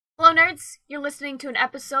nerds! You're listening to an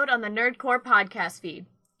episode on the Nerdcore podcast feed.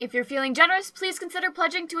 If you're feeling generous, please consider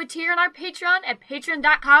pledging to a tier on our Patreon at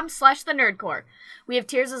patreon.com/thenerdcore. We have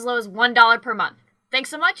tiers as low as $1 per month. Thanks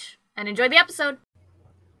so much, and enjoy the episode!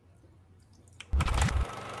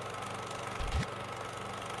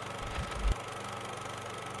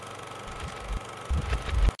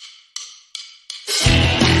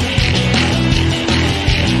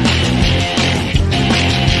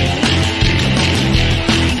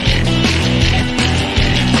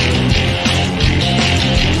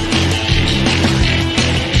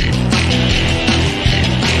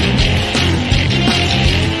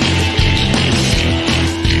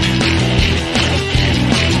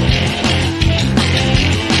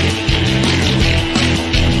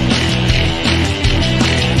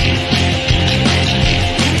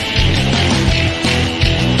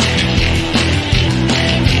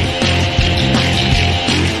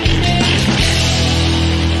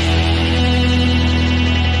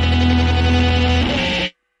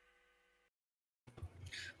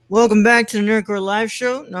 Welcome back to the Nerdcore Live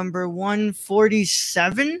Show, number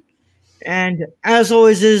 147. And as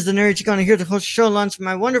always is the Nerd Chicana here to host the show alongside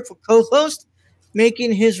my wonderful co-host,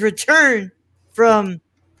 making his return from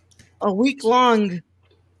a week-long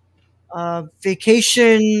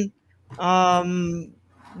vacation,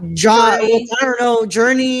 journey,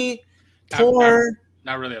 tour.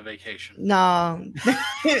 Not really a vacation. No.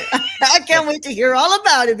 I can't wait to hear all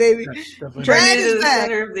about it, baby. Brad is back.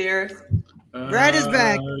 Center of the earth. Brad is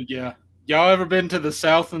back. Yeah. Y'all ever been to the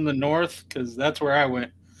south and the north? Because that's where I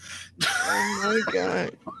went. Oh, my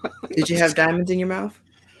God. Did you have diamonds in your mouth?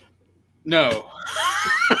 No.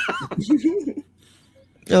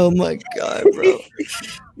 Oh, my God, bro.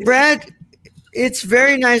 Brad, it's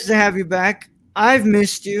very nice to have you back. I've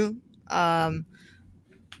missed you. If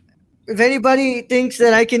anybody thinks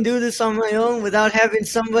that I can do this on my own without having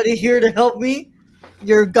somebody here to help me,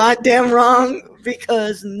 you're goddamn wrong.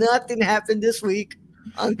 Because nothing happened this week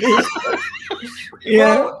on this.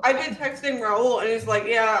 Yeah. Well, I did text him Raul, and he's like,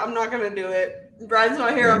 "Yeah, I'm not gonna do it. Brad's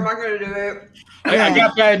not here. I'm not gonna do it." I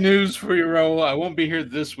got bad news for you, Raul. I won't be here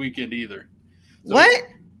this weekend either. So what?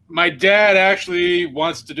 My dad actually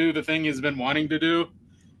wants to do the thing he's been wanting to do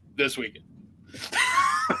this weekend.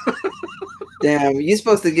 Damn, you're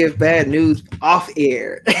supposed to give bad news off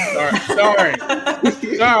air. Sorry.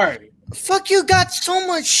 Fuck, you got so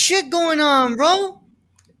much shit going on, bro.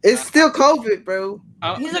 It's still COVID, bro.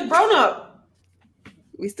 He's a grown-up.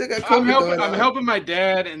 We still got COVID. I'm helping my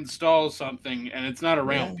dad install something, and it's not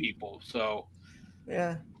around people, so.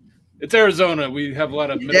 Yeah. It's Arizona. We have a lot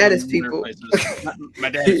of dad is people. My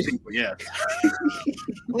dad is people, yeah.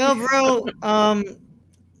 Well, bro,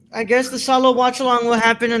 I guess the solo watch-along will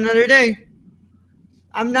happen another day.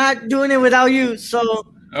 I'm not doing it without you,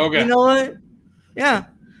 so okay. You know what? Yeah.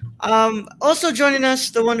 Also joining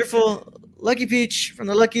us, the wonderful Lucky Peach from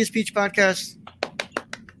the Luckiest Peach podcast.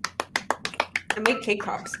 I make cake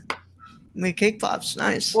pops. Make cake pops,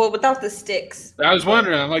 nice. Well, without the sticks. I was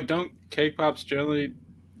wondering. I'm like, don't cake pops generally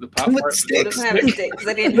the pop part? It doesn't have a stick because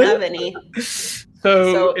I didn't have any.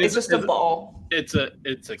 So it's just a ball. It's a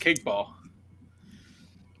cake ball.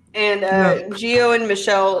 And Gio and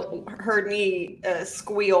Michelle heard me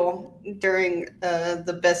squeal during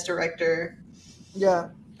the Best Director. Yeah.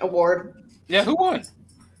 Award. Yeah, who won?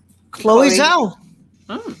 Chloe Zhao.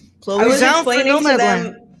 Oh. Chloe Zhao for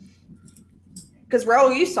Nomadland. Because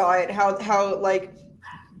Raul, you saw it. How like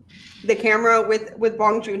the camera with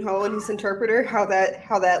Bong Joon-ho and his interpreter. How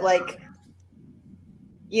that like,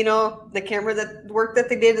 you know, the camera that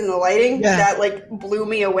they did in the lighting that like blew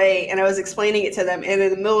me away. And I was explaining it to them, and in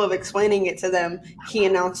the middle of explaining it to them, he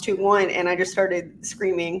announced who won, and I just started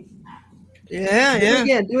screaming. Yeah.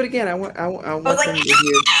 Do it again. I want them like, to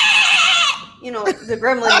hear. You know, the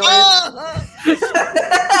gremlin noise.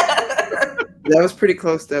 That was pretty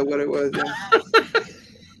close to what it was.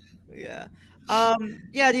 Yeah. The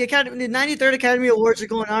 93rd Academy Awards are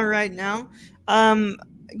going on right now.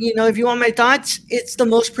 You know, if you want my thoughts, it's the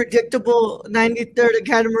most predictable 93rd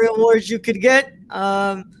Academy Awards you could get.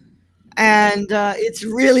 And it's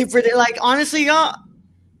really pretty. Like, honestly, y'all,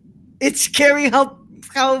 it's scary how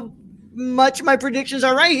much my predictions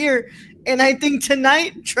are right here. And I think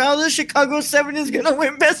tonight, Trial of the Chicago 7 is gonna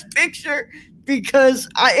win Best Picture because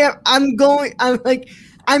I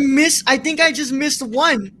think I just missed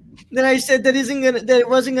one that I said that it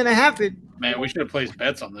wasn't gonna happen. Man, we should have placed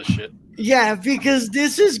bets on this shit. Yeah, because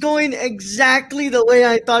this is going exactly the way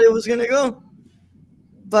I thought it was gonna go.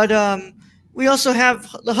 But we also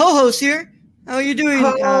have the ho-hos here. How are you doing?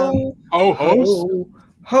 Ho-hos.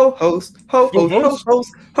 Ho host, ho host, ho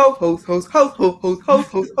host, ho host, host, ho host, host,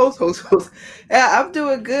 host, host, host, host, host. Yeah, I'm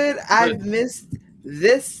doing good. I've missed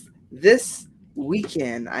this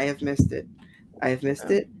weekend. I have missed it.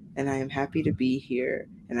 And I am happy to be here.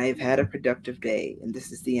 And I have had a productive day, and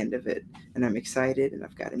this is the end of it. And I'm excited, and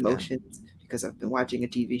I've got emotions because I've been watching a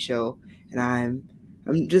TV show, and I'm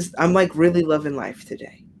like really loving life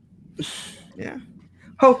today. Yeah.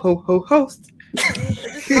 Ho ho ho host.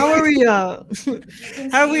 How are we? How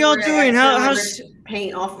are we all doing? How's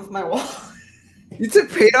paint off of my wall? You took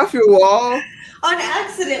paint off your wall? On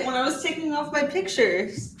accident when I was taking off my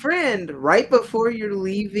pictures. Friend, right before you're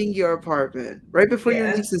leaving your apartment, right before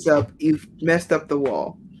your lease is up, you've messed up the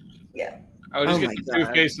wall. Yeah. I would just get some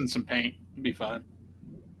toothpaste and some paint. It'd be fine.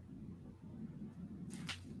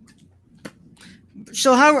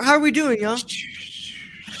 So how are we doing, y'all?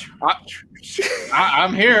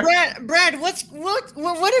 I'm here. Brad, what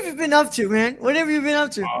have you been up to, man? What have you been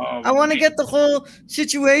up to? I want to get the whole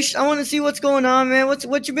situation. I want to see what's going on, man.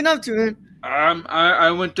 What you been up to, man?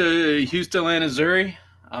 I went to Houston, Atlanta, Missouri.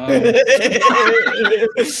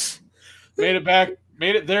 Made it back.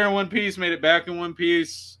 Made it there in one piece. Made it back in one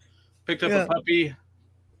piece. Picked up a puppy.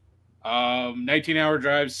 19-hour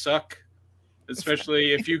drives suck,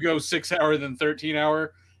 especially if you go 6 hour than 13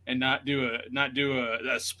 hour and not do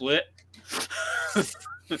a split.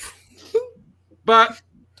 But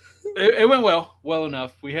it went well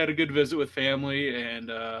enough. We had a good visit with family,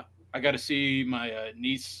 and I got to see my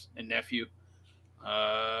niece and nephew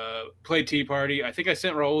play tea party. I think I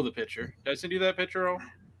sent Raul the picture. Did I send you that picture, Raul?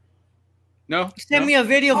 No? Send me a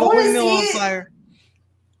video of a windmill on fire.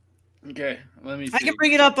 Okay, let me see. I can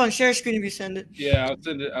bring it up on share screen if you send it. Yeah,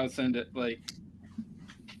 I'll send it. Like,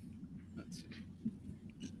 let's see.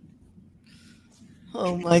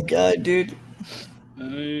 Oh my god, dude. Let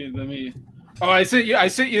me. Oh, I sent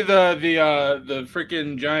you the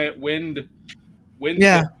freaking giant wind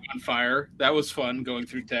on fire. That was fun going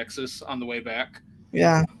through Texas on the way back.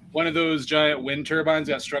 Yeah. One of those giant wind turbines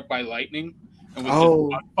got struck by lightning and was just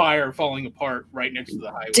on fire, falling apart right next to the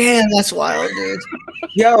highway. Damn, that's wild, dude.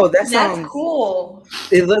 Yo, that's cool.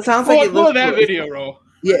 It sounds like it looks that cool. video, Ro.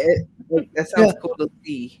 Yeah, that sounds cool to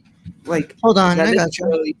see. Like, hold on, not I got you.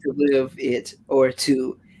 necessarily to live it or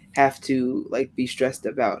to have to like be stressed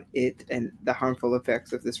about it and the harmful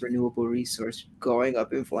effects of this renewable resource going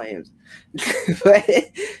up in flames. But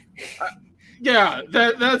yeah,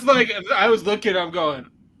 that's like, I was looking, I'm going,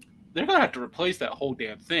 they're gonna have to replace that whole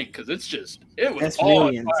damn thing because it was all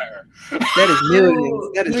on fire. That is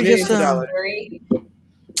millions. That is millions of dollars.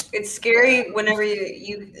 It's scary whenever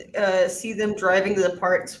you see them driving the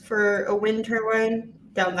parts for a wind turbine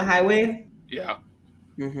down the highway. Yeah.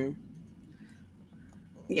 Mm-hmm.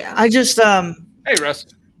 Yeah. I just Hey, Russ.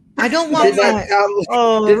 I don't want that.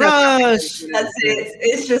 Russ. That's it.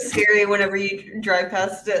 It's just scary whenever you drive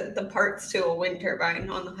past the parts to a wind turbine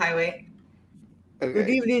on the highway. Okay. Good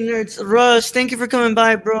evening, nerds. Russ, thank you for coming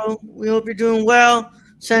by, bro. We hope you're doing well.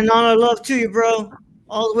 Send all our love to you, bro.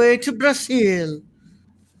 All the way to Brazil.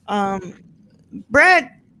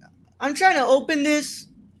 Brad, I'm trying to open this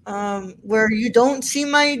where you don't see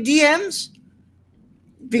my DMs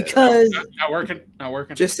because Not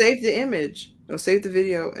working. Just save the image. Don't save the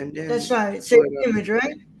video and then that's right. Save the image,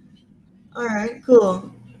 right? All right,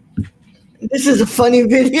 cool. This is a funny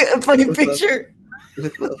video, a funny picture.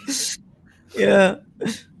 Yeah.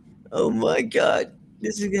 Oh my god,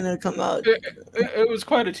 this is gonna come out. It was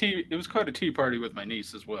quite a tea party with my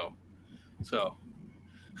niece as well. So.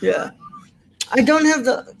 Yeah. I don't have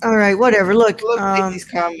the. All right, whatever. Look, make these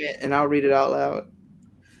comment and I'll read it out loud.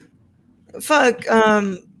 Fuck.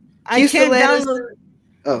 I can't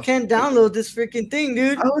download. Can't download this freaking thing,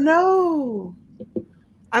 dude. Oh no.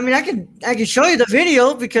 I mean, I can show you the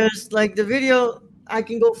video because, like, the video I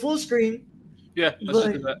can go full screen. Yeah, let's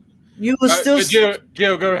just do that. You will still.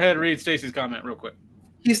 Gio, go ahead and read Stacy's comment real quick.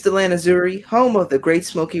 Houston, Atlanta, Missouri, home of the Great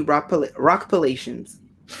Smoky Rock Palations.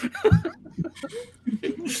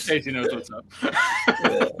 Stacy knows what's up.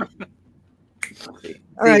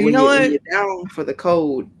 All right, you know what? When you're down for the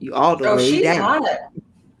cold, you all the way down.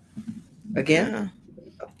 Again?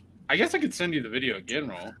 I guess I could send you the video again,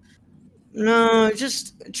 Roll. No,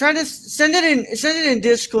 just try to send it in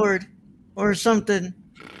Discord or something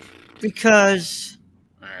because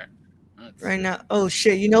right now. Oh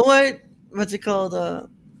shit! You know what? What's it called?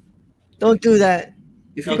 Don't do that.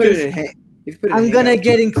 If you put it in, I'm gonna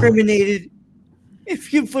get incriminated.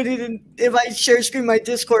 If you put it in, if I share screen my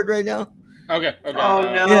Discord right now. Okay. Oh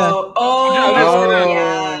no!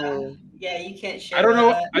 Yeah. Yeah, you can't share. I don't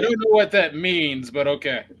know. That. I don't know what that means, but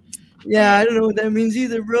okay. Yeah, I don't know what that means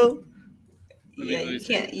either, bro. Yeah, you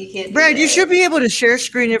can't. You can't. Brad, you should be able to share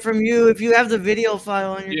screen it from you if you have the video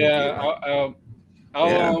file on your computer.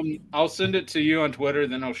 I'll send it to you on Twitter,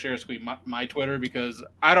 then I'll share screen my Twitter because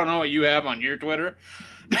I don't know what you have on your Twitter.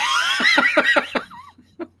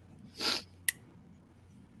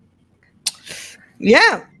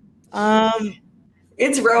 Yeah.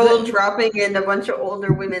 It's Raul dropping in a bunch of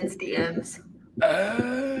older women's DMs.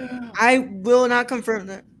 I will not confirm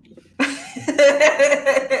that.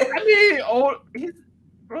 I mean,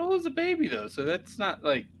 Raul's a baby though, so that's not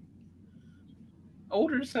like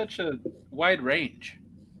older is such a wide range.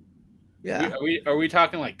 Yeah. Are we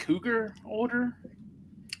talking like cougar older?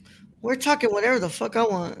 We're talking whatever the fuck I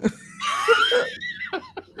want.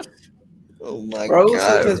 Oh my Bro, god.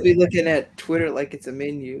 sometimes be looking at Twitter like it's a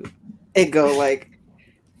menu. And go like,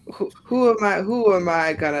 who am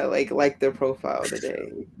I gonna like their profile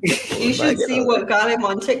today? You should see what got him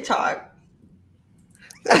on TikTok.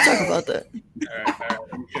 Let's talk about that. All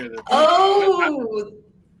right. Oh,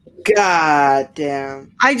 God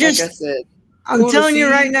damn! I just, like I said, I'm telling you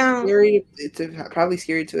right now. Scary, it's probably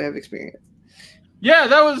scary to have experience. Yeah,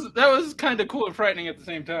 that was kind of cool and frightening at the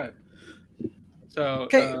same time. So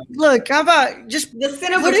Okay, look, how about just the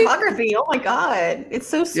cinematography! Oh my god, it's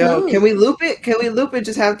so smooth. Yo, can we loop it? Can we loop it?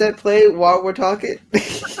 Just have that play while we're talking.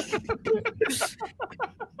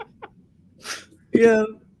 Yeah.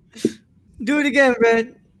 Do it again,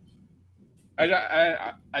 Brad.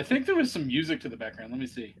 I think there was some music to the background. Let me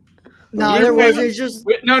see. No, there wasn't. It's just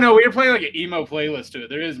no. We were playing like an emo playlist to it.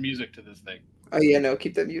 There is music to this thing. Oh yeah, no,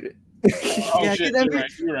 keep that muted. Oh Yeah, shit!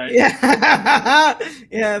 You're right. yeah,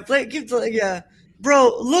 yeah.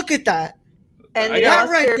 Bro, look at that. And the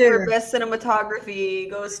Oscar for best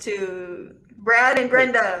cinematography goes to Brad and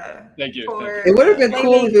Brenda. Thank you. It would have been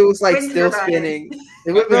cool if it was like still spinning.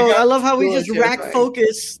 Bro, I love how we just rack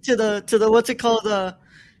focus to the what's it called to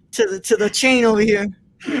the chain over here.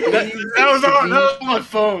 That was on my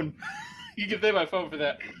phone. You can pay my phone for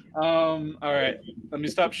that. All right, let me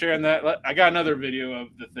stop sharing that. I got another video of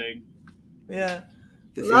the thing. Yeah,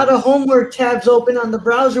 a lot of homework tabs open on the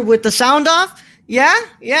browser with the sound off. Yeah.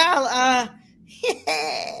 A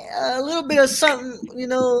little bit of something,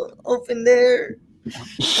 open there.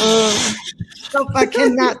 Stuff I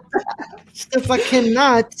cannot.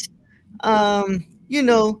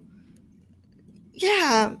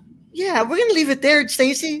 Yeah. We're gonna leave it there,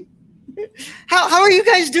 Stacy. How are you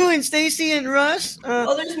guys doing, Stacy and Russ?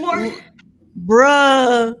 There's more.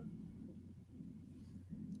 Bruh.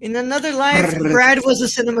 In another life, Brad was a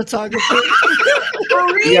cinematographer.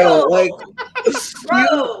 For real? Yo,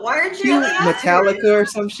 bro, why aren't you Metallica or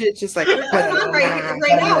some shit? Just like right now,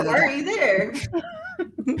 why are you there?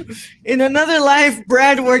 In another life,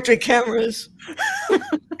 Brad worked with cameras.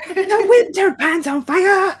 The winter pans on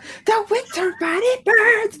fire. The winter pan it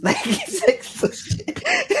burns. Like it's like so shit.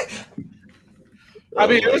 I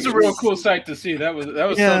mean, it was a real cool sight to see. That was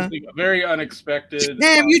something very unexpected.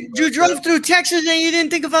 Damn, you drove through Texas and you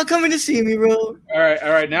didn't think about coming to see me, bro. All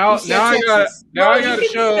right. Now I got to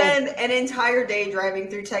show. Spend an entire day driving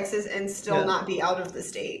through Texas and still not be out of the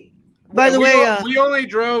state. By the way, we only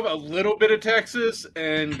drove a little bit of Texas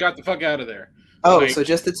and got the fuck out of there. Oh, so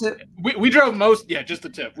just the tip? We drove just the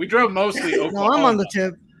tip. We drove mostly Oklahoma. No, I'm on the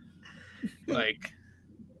tip.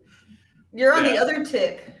 You're on the other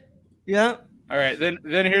tip. Yeah. All right, then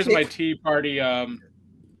here's my tea party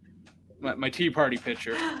my tea party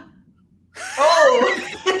picture. Oh.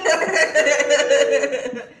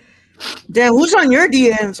 Damn, who's on your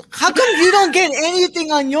DMs? How come you don't get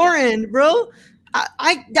anything on your end, bro?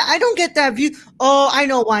 I don't get that view. Oh, I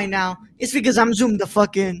know why now. It's because I'm zoomed the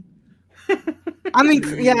fuck in. I mean,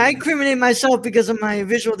 I incriminate myself because of my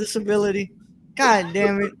visual disability. God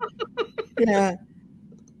damn it. Yeah.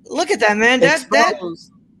 Look at that, man.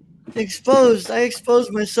 Exposed. I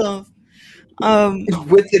exposed myself.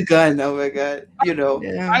 With the gun. Oh my god. Yeah.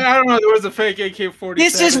 I don't know. There was a fake AK-47.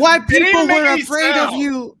 This is why people were afraid of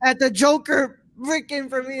you at the Joker freaking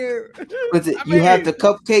premiere. Was it? You have the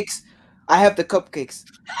cupcakes. I have the cupcakes.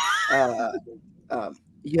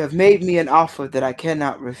 You have made me an offer that I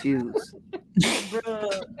cannot refuse.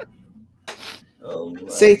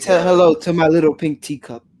 Say hello to my little pink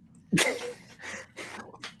teacup.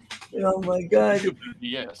 Oh my god.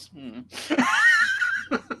 Yes.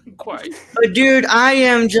 Quite. But dude, I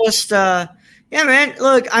am just man,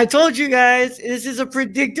 look, I told you guys this is a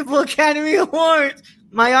predictable Academy Award.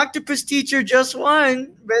 My Octopus Teacher just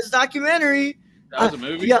won Best Documentary. That was a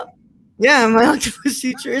movie? Yeah, My Octopus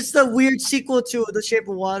Teacher. It's the weird sequel to The Shape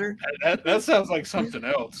of Water. That sounds like something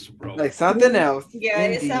else, bro. Like something else. Yeah,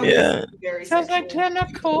 it sounds very sounds sexual. like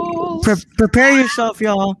tentacles. Prepare yourself,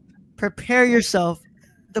 y'all. Prepare yourself.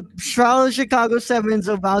 the Trial of Chicago 7 is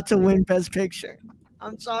about to win Best Picture.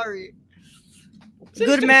 I'm sorry.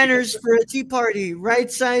 Good manners for a tea party. Right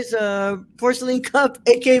size porcelain cup,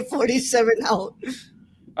 AK-47 out.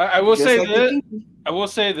 I will Just say like the this. pinky. I will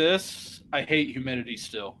say this. I hate humidity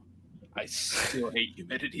still. I still hate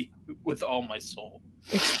humidity with all my soul.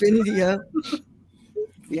 Xfinity,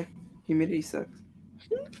 yeah. Humidity sucks.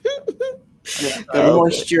 The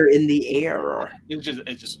moisture in the air. It's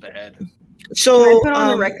just bad. So, Can I put on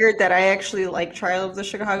the record that I actually like Trial of the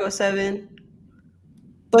Chicago 7?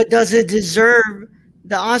 but does it deserve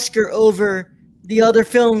the Oscar over the other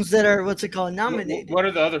films that are nominated? What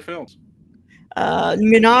are the other films?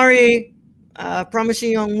 Minari,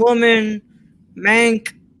 Promising Young Woman,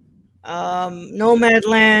 Mank,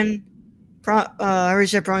 Nomadland. I already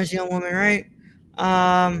said Promising Young Woman, right?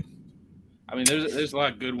 I mean, there's a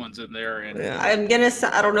lot of good ones in there, and Yeah. I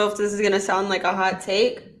don't know if this is gonna sound like a hot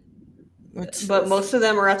take, What's- but most of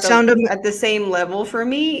them are at the same level for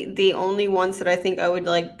me. The only ones that I think I would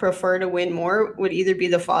like prefer to win more would either be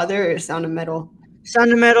The Father or Sound of Metal.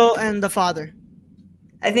 Sound of Metal and The Father.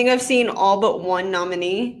 I think I've seen all but one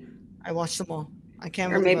nominee, I watched them all. I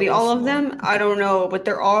can't. or believe maybe I all watched of all. them. I don't know, but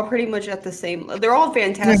they're all pretty much at the same. They're all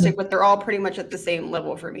fantastic, but they're all pretty much at the same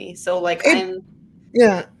level for me. So like,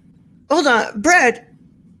 Yeah. Hold on, Brad.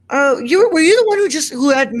 Were you the one who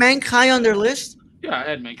had Mank high on their list? yeah, I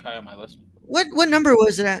had Mank high on my list. What number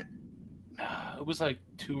was it at? It was like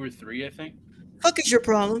 2 or 3, I think. Fuck is your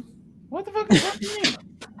problem? What the fuck is that mean?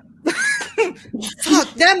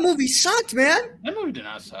 Fuck, that movie sucked, man. That movie did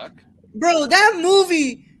not suck. Bro, that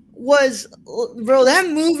movie was that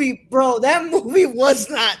movie was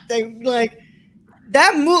not like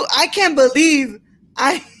that movie. I can't believe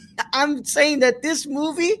I'm saying that this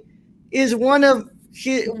movie is one of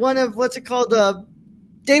what's it called,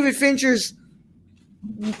 David Fincher's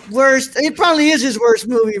worst. It probably is his worst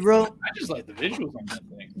movie, bro. I just like the visuals on that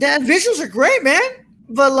thing. The visuals are great, man.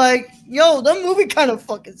 But like, yo, the movie kind of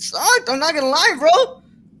fucking sucked. I'm not gonna lie, bro.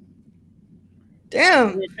 Damn.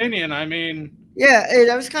 In my opinion, I mean, Yeah, hey,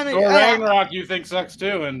 that was kind of. Thor Ragnarok you think sucks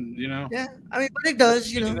too, and you know. Yeah, I mean, but it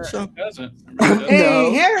does, you know. So. It doesn't. It really doesn't. Hey,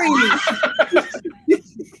 No. Harry.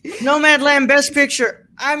 Nomadland Best Picture.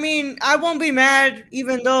 I mean, I won't be mad,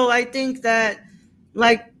 even though I think that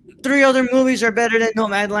like 3 other movies are better than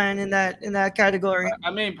Nomadland in that category.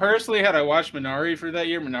 I mean, personally, had I watched Minari for that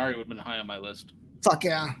year, Minari would have been high on my list. Fuck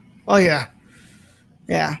yeah! Oh yeah,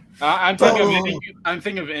 yeah, I'm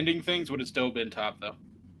thinking of ending things would have still been top though.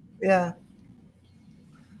 yeah.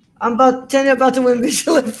 I'm about to win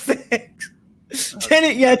visual effects.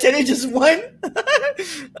 Tenet just won.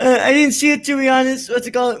 I didn't see it, to be honest. What's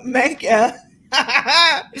it called? Mank, yeah.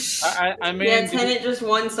 I mean, yeah, Tenet just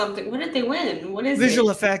won something. What did they win? What is Visual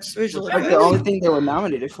it? effects. Visual Was Like effects. the only thing they were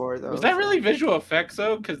nominated for, though. was that really visual effects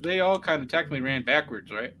though? Because they all kind of technically ran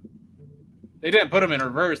backwards, right? They didn't put them in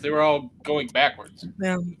reverse. They were all going backwards.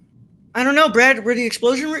 Yeah. I don't know, Brad. Were the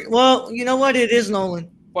explosion? Well, you know what? It is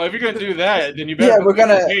Nolan. Well, if you're gonna do that, then you better. Yeah, we're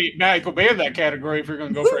gonna- Michael Bay in that category if you're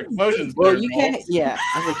gonna go for explosions. Well, there, you Noel. can't. Yeah,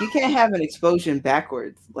 I was like, you can't have an explosion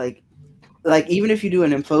backwards. Like even if you do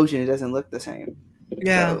an implosion, it doesn't look the same.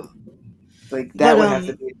 Yeah. So, like that But, would have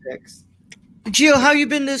to be fixed. Gio, how you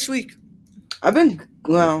been this week? I've been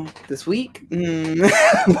this week,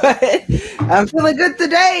 but I'm feeling good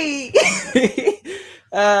today.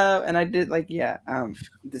 And I did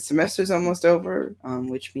the semester's almost over,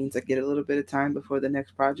 which means I get a little bit of time before the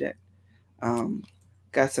next project.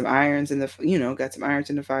 Got some irons in the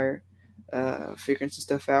fire, figuring some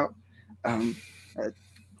stuff out.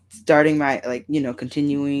 Starting my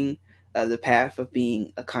continuing the path of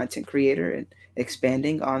being a content creator and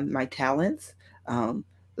expanding on my talents.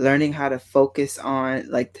 Learning how to focus on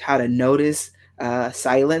how to notice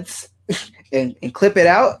silence and clip it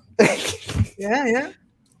out.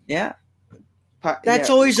 Yeah. That's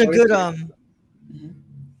always a good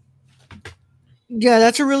Yeah,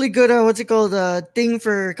 that's a really good what's it called thing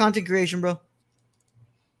for content creation, bro.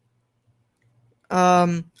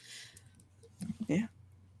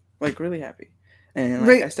 Really happy, and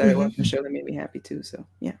Right. I started watching a show that made me happy too. So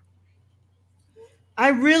yeah.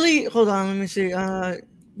 Hold on, let me see.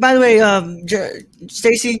 By the way,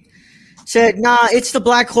 Stacy said, "Nah, it's the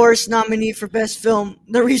Black Horse nominee for Best Film,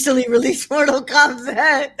 the recently released Mortal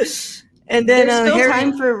Kombat." And then There's still Harry,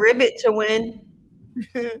 time for Ribbit to win.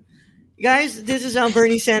 guys, this is how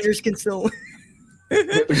Bernie Sanders can still win.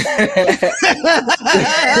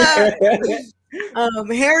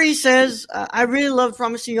 Harry says, "I really love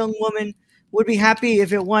Promising Young Woman. Would be happy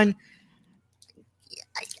if it won."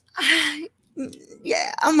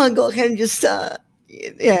 Yeah, I'm gonna go ahead and just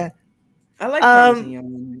yeah. I like Promising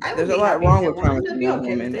Young Woman. I would There's a be lot happy wrong if with it wanted to Promising be Young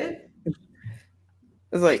okay with Woman. it.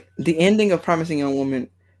 It's like the ending of Promising Young Woman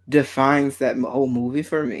defines that whole movie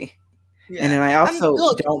for me. Yeah. And then I also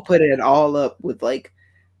don't put it all up with like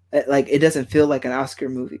it doesn't feel like an Oscar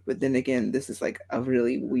movie. But then again, this is like a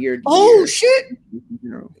really weird. Oh shit!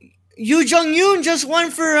 You Yoo Jung-yoon just won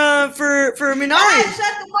for Minari. Ah,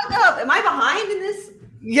 shut the fuck up! Am I behind in this?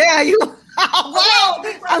 Yeah, you. Wow,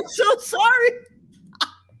 I'm so sorry.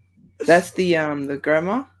 That's the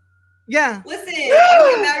grandma. Yeah. Listen, I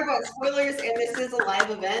don't get mad about spoilers, and this is a live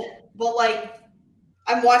event, but like,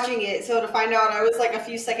 I'm watching it, so to find out, I was like a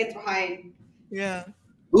few seconds behind. Yeah.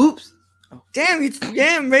 Oops. Damn, Rachel.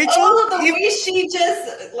 Oh, the way she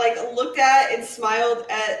just like looked at and smiled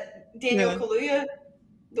at Daniel Kaluuya,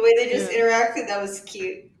 the way they just interacted, that was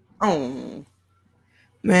cute. Oh.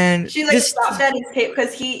 Man, she like stopped at his table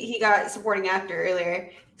because he got supporting actor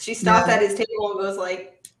earlier. She stopped at his table and goes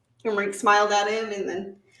like, and like smiled at him and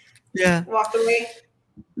then walked away.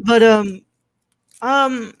 But yeah,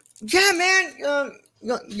 man,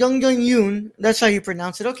 Young Yoon, that's how you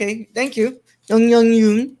pronounce it. Okay, thank you, Young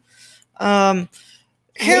Yoon. Harry,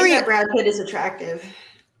 that Brad Pitt is attractive.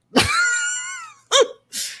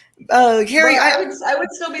 Harry, I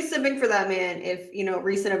would still be sipping for that man if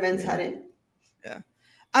recent events hadn't. Yeah,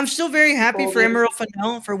 I'm still very happy for Emerald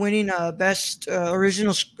Fennell for winning best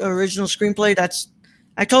original screenplay.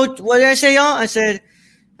 What did I say, y'all? I said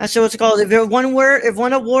what's it called? If one award,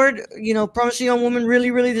 Promising Young Woman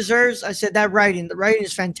really deserves. I said that writing. The writing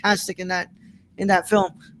is fantastic in that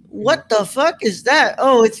film. What the fuck is that?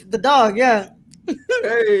 Oh, it's the dog. Yeah.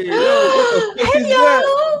 Hey, what the fuck is that?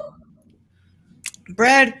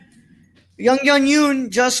 Brad, Young Yoon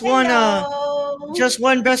just won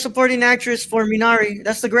Best Supporting Actress for Minari.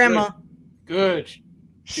 That's the grandma. Good.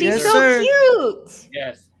 She's so cute.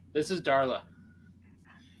 Yes. This is Darla.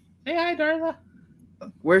 Hey, hi, Darla.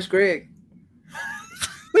 Where's Greg?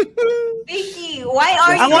 Vicky, why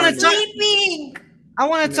are you sleeping? I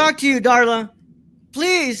want to talk to you, Darla.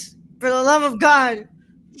 Please, for the love of God,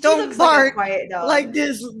 don't bark like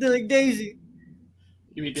this, like Daisy.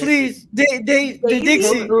 Please, Dixie.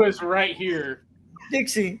 Who is right here?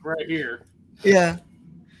 Dixie. Right here. Yeah.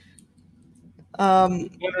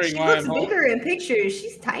 She looks bigger in pictures.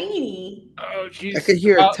 She's tiny. Oh, she's. I could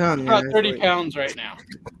hear her tongue. About 30 pounds right now.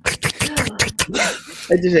 I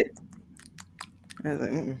was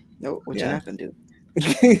like, no, what you have to do?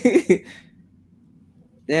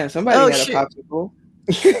 Damn, somebody had a popsicle.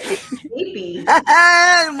 Maybe.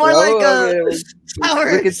 More like a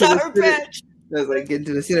sour patch. I was like, get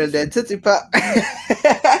to the center of that Tootsie Pop.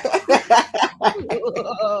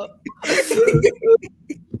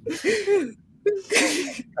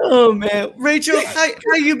 Oh man, Rachel, how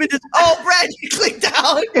you been? Brad, you clicked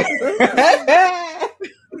out.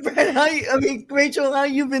 Brad, Rachel, how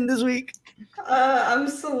you been this week? I'm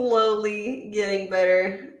slowly getting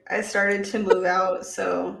better. I started to move out,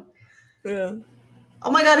 so yeah.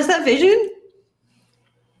 Oh my God, is that Vision?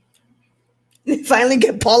 You finally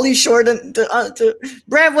get Pauly Shore to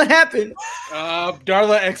Brad. What happened?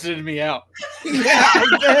 Darla exited me out. Yeah, I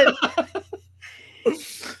bet.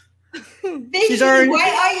 Vicky, why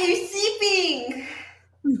are you sleeping?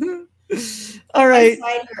 All right.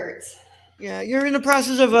 My side hurts. Yeah, you're in the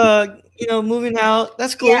process of moving out.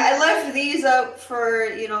 That's cool. Yeah, I left these up for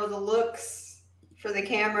the looks for the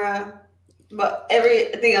camera, but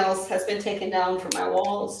everything else has been taken down from my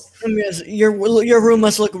walls. Your room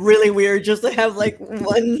must look really weird just to have like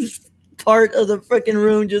one part of the freaking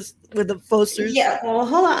room just with the posters. Yeah, well,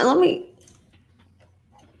 hold on, let me.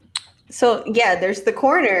 So yeah, there's the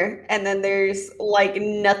corner, and then there's like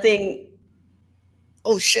nothing.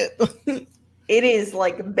 Oh shit! It is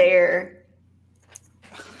like bare.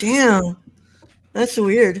 Damn, that's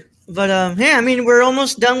weird. But hey, we're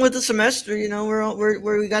almost done with the semester. We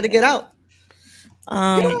got to get out.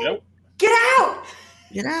 Get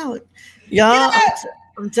out! Y'all!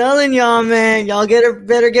 I'm telling y'all, man. Y'all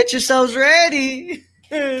better get yourselves ready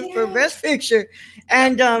for Best Picture.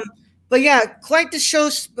 And but yeah, quite the show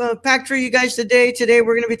packed for you guys today. Today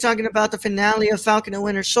we're going to be talking about the finale of Falcon and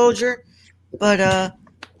Winter Soldier. But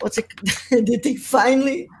did they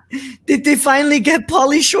finally get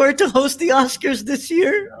Pauly Shore to host the Oscars this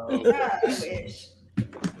year? Oh, I wish.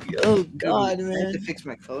 Oh God, man! I have to fix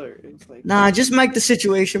my color. It's like just mic the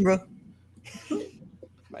situation, bro.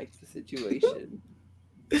 Mic the situation.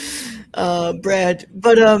 Brad,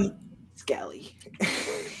 but Scally.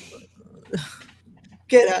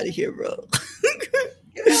 Get out of here, bro.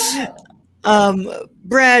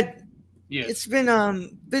 Brad. Yes. It's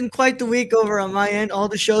been quite the week over on my end. All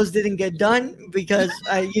the shows didn't get done because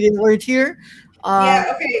you weren't here.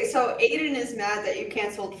 Yeah, okay, so Aiden is mad that you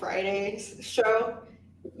canceled Friday's show.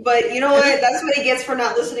 But you know what? That's what he gets for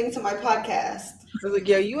not listening to my podcast. I was like,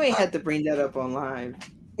 yo, you ain't had to bring that up on live.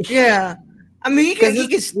 Yeah. I mean, he can,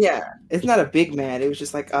 yeah, it's not a big mad. It was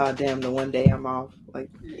just like, oh, damn, the one day I'm off. Like,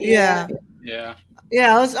 yeah. Yeah,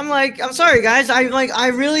 I'm like, I'm sorry, guys. I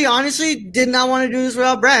really honestly did not want to do this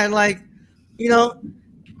without Brad. Like, you know,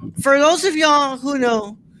 for those of y'all who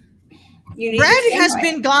know, Brad has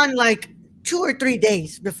been gone like 2 or 3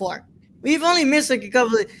 days before. We've only missed like a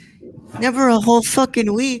couple of, never a whole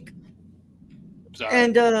fucking week. Sorry.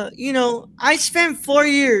 And, you know, I spent 4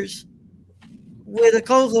 years with a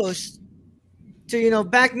co-host to, you know,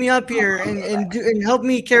 back me up here and help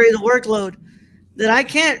me carry the workload that I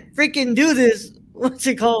can't freaking do this, what's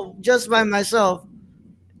it called, just by myself.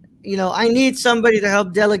 You know, I need somebody to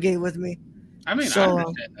help delegate with me. I mean,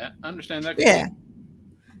 so, I understand that. Yeah.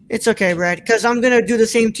 It's okay, Brad, because I'm going to do the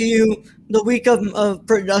same to you the week of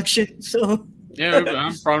production. So yeah,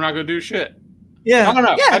 I'm probably not going to do shit. Yeah. I don't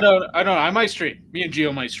know. Yeah. I don't know. I might stream. Me and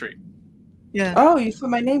Gio might stream. Yeah. Oh, you put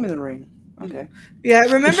my name in the ring. Okay. Yeah,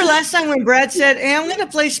 remember last time when Brad said, "Hey, I'm gonna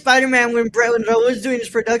play Spider-Man" when Raul was doing his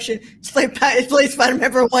production. Play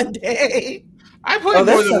Spider-Man for 1 day. I played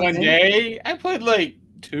more than 1 day. I played like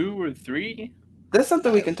 2 or 3. That's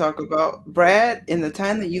something we can talk about, Brad. In the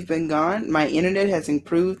time that you've been gone, my internet has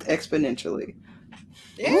improved exponentially.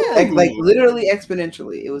 Yeah, like literally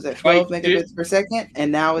exponentially. It was at 12 megabits per second,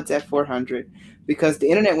 and now it's at 400 because the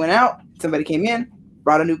internet went out. Somebody came in,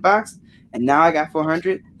 brought a new box. And now I got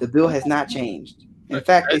 400. The bill has not changed. In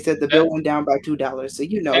fact, they said the bill went down by $2. So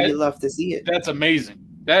you know you love to see it. That's amazing.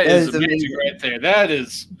 That is amazing right there. That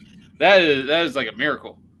is like a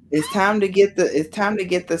miracle. It's time to get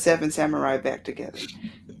the 7 Samurai back together.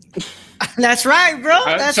 That's right, bro.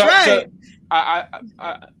 That's right.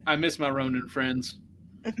 So I miss my Ronin friends.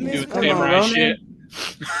 Do samurai shit.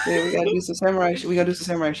 Yeah, we gotta do some samurai shit. We gotta do some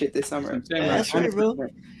samurai shit this summer. That's right, bro.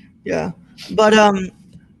 Yeah, but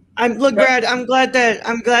Brad, I'm glad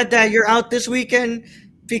that you're out this weekend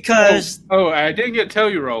because I didn't get to tell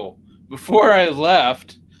you, Raul. Before I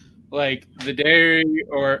left, like the day,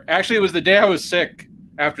 or actually it was the day I was sick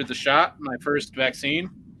after the shot, my first vaccine.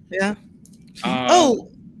 Yeah.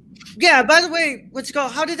 Yeah. By the way,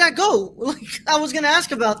 how did that go? Like, I was gonna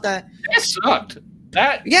ask about that. It sucked.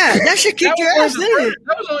 That should kick your ass, didn't it?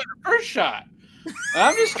 That was only the first shot.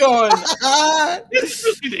 I'm just going. This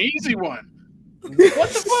is the easy one. What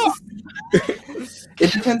the fuck?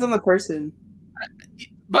 It depends on the person.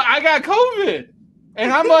 But I got COVID.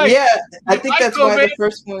 And I'm like, yeah, I think that's why the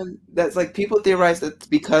first one, that's like people theorize that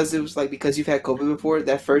because it was like because you've had COVID before,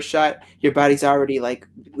 that first shot, your body's already like,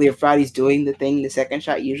 your body's doing the thing the second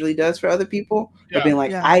shot usually does for other people. Yeah. Being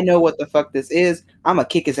like, I know what the fuck this is. I'm going to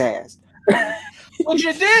kick his ass. Well,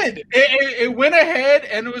 you did. It went ahead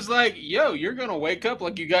and it was like, yo, you're going to wake up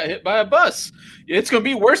like you got hit by a bus. It's going to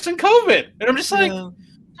be worse than COVID. And I'm just like,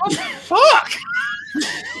 what the fuck?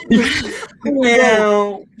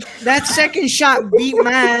 Well, that second shot beat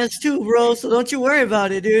my ass too, bro. So don't you worry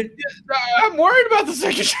about it, dude. I'm worried about the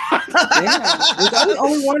second shot. Yeah, was I the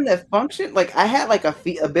only one that functioned? Like I had like a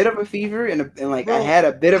bit of a fever and like I had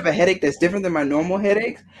a bit of a headache that's different than my normal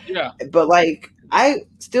headaches. Yeah, but like I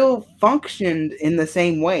still functioned in the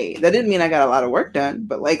same way. That didn't mean I got a lot of work done,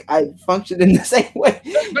 but like I functioned in the same way.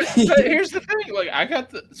 but here's the thing: like I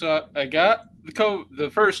got the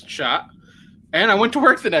first shot. And I went to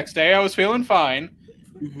work the next day. I was feeling fine.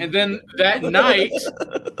 Mm-hmm. And then that night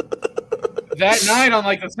on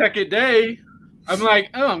like the second day, I'm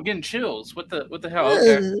like, oh, I'm getting chills. What the hell? Okay.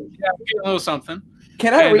 Yeah, I'm getting a little something.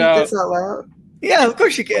 Can I read this out loud? Yeah, of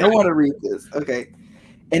course you can. I want to read this. Okay.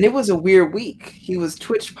 And it was a weird week. He was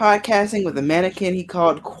Twitch podcasting with a mannequin he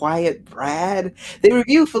called Quiet Brad. They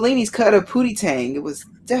reviewed Fellini's cut of Pootie Tang. It was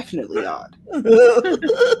definitely odd.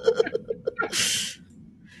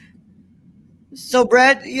 So,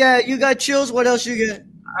 Brad, you got chills. What else you get?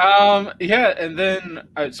 And then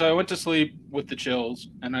so I went to sleep with the chills,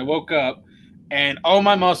 and I woke up, and all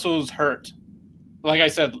my muscles hurt. Like I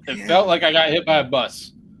said, it felt like I got hit by a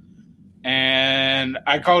bus. And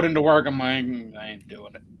I called into work. I'm like, I ain't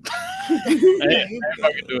doing it. I ain't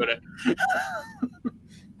fucking doing it.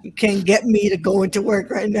 You can't get me to go into work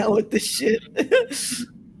right now with this shit.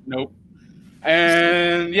 Nope.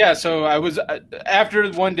 And so I was after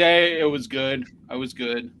 1 day, it was good. I was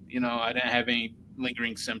good. You know, I didn't have any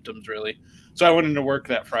lingering symptoms really. So I went into work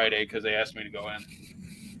that Friday because they asked me to go in.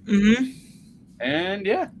 Mm-hmm. And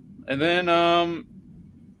and then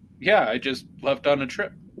I just left on a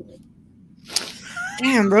trip.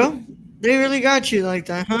 Damn, bro, they really got you like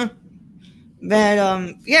that, huh?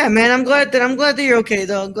 But yeah, man, I'm glad that you're okay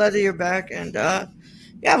though. I'm glad that you're back, and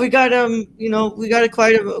yeah, we got we got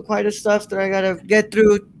quite a stuff that I gotta get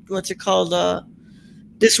through. What's it called?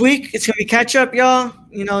 This week it's gonna be catch up, y'all.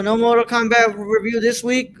 No Mortal Kombat review this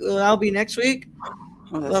week. I'll be next week.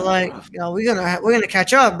 But like, we're gonna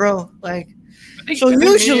catch up, bro. Like,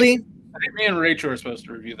 usually, I think me and Rachel are supposed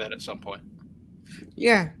to review that at some point.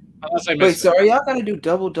 Yeah. Unless I Wait, missed so it. are y'all gonna do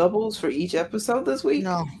doubles for each episode this week?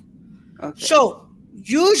 No. Okay. So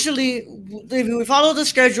usually, if we follow the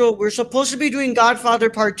schedule, we're supposed to be doing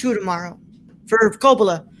Godfather Part 2 tomorrow for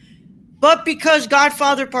Coppola. But because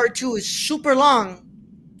Godfather Part 2 is super long,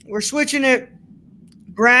 we're switching it.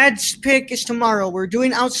 Brad's pick is tomorrow. We're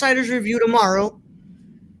doing Outsiders review tomorrow.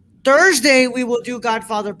 Thursday, we will do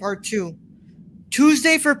Godfather Part 2.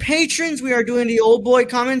 Tuesday, for patrons, we are doing the Old Boy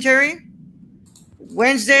commentary.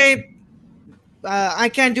 Wednesday, I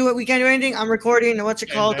can't do it. We can't do anything. I'm recording. What's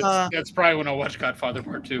it called? That's probably when I'll watch Godfather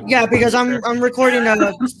Part 2. Yeah, because I'm recording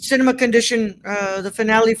Cinema Condition, the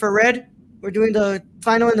finale for Red. We're doing the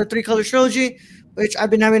final in the 3-color trilogy, which I've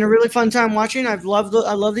been having a really fun time watching. I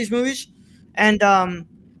love these movies, and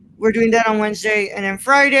we're doing that on Wednesday. And then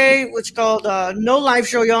Friday, what's called no live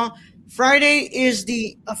show, y'all. Friday is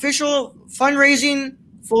the official fundraising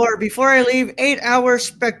for Before I Leave, 8-hour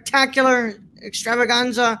spectacular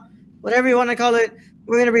extravaganza, whatever you want to call it.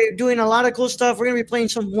 We're going to be doing a lot of cool stuff. We're going to be playing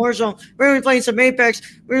some Warzone. We're going to be playing some Apex.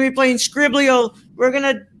 We're going to be playing Scriblio. We're going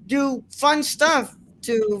to do fun stuff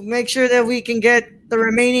to make sure that we can get the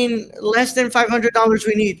remaining less than $500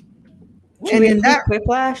 we need. Can we play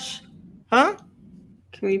Quiplash? Huh?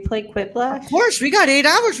 Can we play Quiplash? Of course. We got 8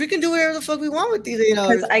 hours. We can do whatever the fuck we want with these 8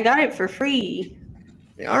 hours. Because I got it for free.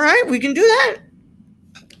 All right. We can do that.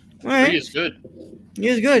 All right. Free is good. It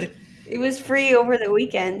is good. It was free over the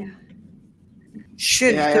weekend.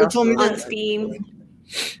 Shit. Yeah, You could have told me On that. Steam.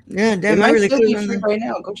 Yeah, It damn. I might really still could be have free done that. right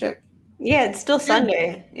now. Go check. Yeah, it's still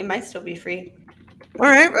Sunday. It might still be free. All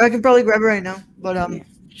right. I can probably grab it right now. But,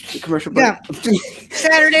 The commercial break. yeah.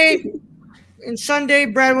 Saturday and Sunday,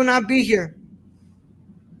 Brad will not be here.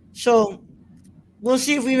 So we'll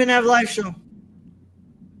see if we even have a live show.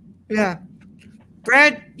 Yeah.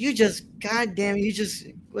 Brad, what's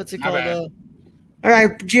it My called? bad. All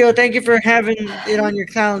right, Gio, thank you for having it on your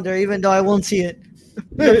calendar, even though I won't see it.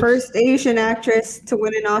 The first Asian actress to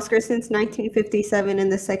win an Oscar since 1957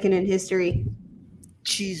 and the second in history.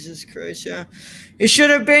 Jesus Christ, yeah. It should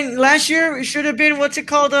have been last year. It should have been, what's it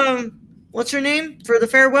called? What's her name for the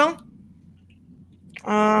farewell?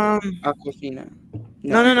 Aquafina.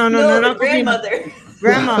 No, not the Aquafina. grandmother.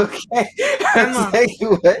 Grandma. Okay. Grandma. I was like,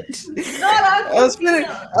 what? Not I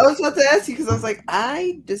was about to ask you because I was like,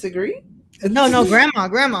 I disagree. No,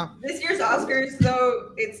 grandma. This year's Oscars, though,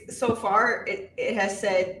 it's so far it has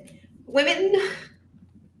said women.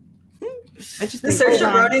 I just The think- Saoirse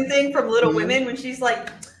on. Ronan thing from Little Mhm. Women when she's like,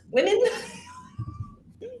 women.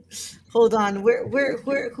 Hold on.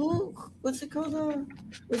 Who? What's it called?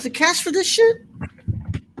 What's the cast for this shit?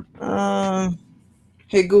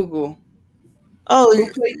 Hey Google, Oh,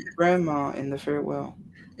 who played the grandma in the farewell?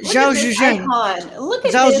 Look Zhao at this Zhuzhen. icon. Look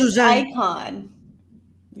at Zhao this Zhuzhen. icon.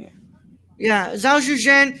 Yeah, Zhao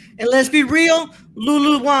Zhuzhen. And let's be real,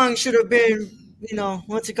 Lulu Wang should have been,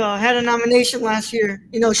 what's it called? Had a nomination last year.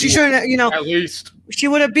 She shouldn't have, At least. she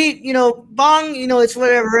would have beat, Bong, it's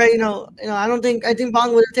whatever, right? I think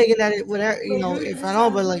Bong would have taken that, whatever, if at all,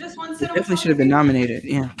 but like, Definitely should have been nominated.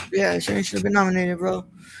 Yeah. yeah, she should have been nominated, bro.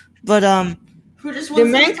 But, Who just The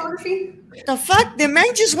won man- cinematography? the fuck? The man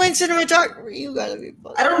just went cinematographer. You gotta be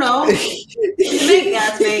fucking. I don't know.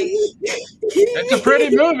 That's me. It's a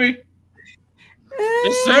pretty movie.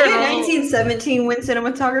 Just Did saying. 1917 win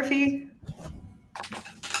cinematography?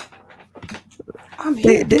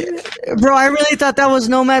 Bro, I really thought that was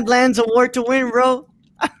Nomadland's award to win, bro.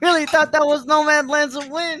 I really thought that was Nomadland's a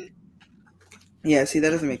win. Yeah. See, that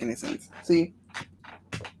doesn't make any sense. See,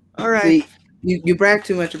 All right. see, you brag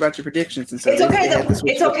too much about your predictions and stuff. It's okay They had though. to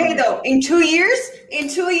switch It's it up. okay though. In 2 years,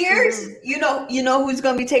 you know who's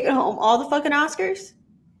gonna be taking home all the fucking Oscars?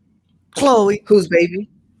 Chloe. Who's baby?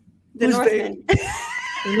 The Who's Northman.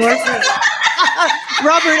 The Northman.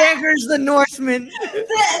 Robert Eggers, the Northman.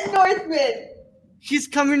 The Northman. He's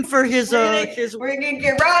coming for his We're gonna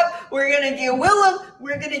get Rob. We're gonna get Willem.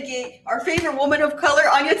 We're gonna get our favorite woman of color,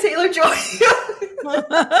 Anya Taylor-Joy.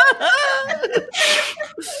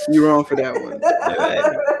 You're wrong for that one.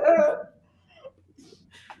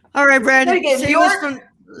 All right, Brad. Gotta get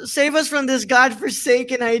Save us from this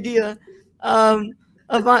godforsaken idea of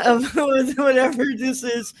whatever this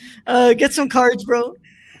is. Get some cards, bro.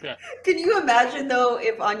 Can you imagine though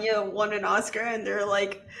if Anya won an Oscar and they're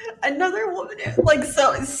like another woman, like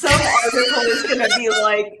some article is gonna be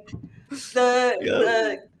like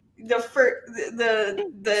the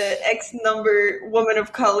X number woman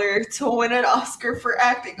of color to win an Oscar for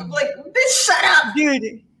acting. I'm like, bitch, shut up,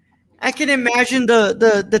 dude. I can imagine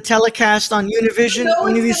the telecast on Univision. No,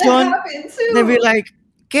 it's gonna happen too. They'd be like,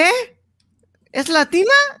 ¿Qué? ¿Es Latina?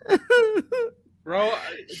 Bro,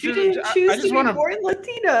 she didn't choose to be born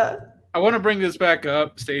Latina. I want to bring this back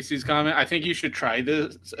up, Stacy's comment. I think you should try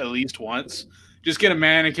this at least once. Just get a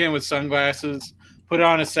mannequin with sunglasses, put it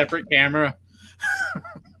on a separate camera.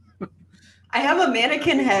 I have a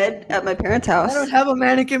mannequin head at my parents' house. I don't have a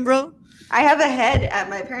mannequin, bro. I have a head at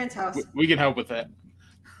my parents' house. We can help with that.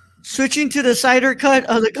 Switching to the cider cut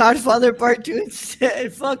of The Godfather Part 2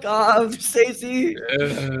 instead. Fuck off, Stacy.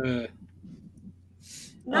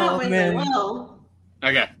 No, man. Well.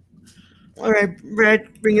 Okay. All right,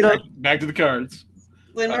 Brad, bring it up. Back to the cards.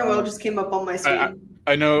 Lin-Manuel just came up on my screen.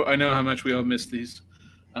 I know how much we all miss these.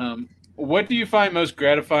 What do you find most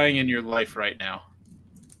gratifying in your life right now?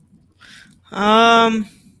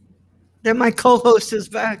 That my co-host is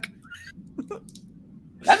back.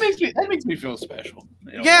 That makes me feel special.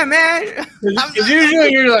 You know? Yeah, man. Because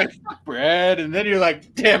usually you're like, fuck Brad, and then you're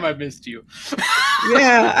like, damn, I missed you.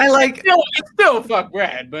 Yeah, I like. It's still fuck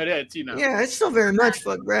Brad, but it's Yeah, it's still very much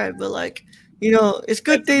fuck Brad, but like, it's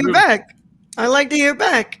good to hear back. I like to hear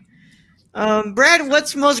back. Brad,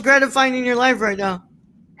 what's most gratifying in your life right now?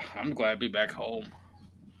 I'm glad to be back home.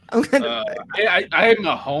 I'm I am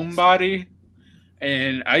a homebody,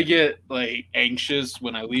 and I get like anxious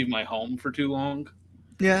when I leave my home for too long.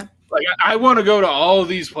 Yeah. Like I want to go to all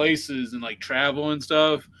these places and like travel and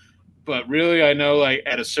stuff, but really I know like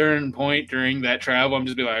at a certain point during that travel, I'm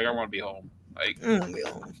just be like, I want to be home. Like, I want to be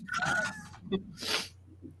home.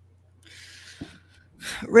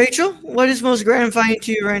 Rachel, what is most gratifying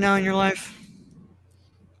to you right now in your life?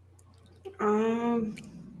 I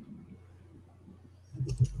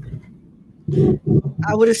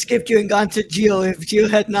would have skipped you and gone to Gio if Gio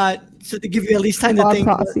had not, so to give you at least time to think.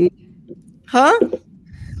 Fosse. Huh?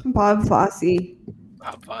 Bob Fosse.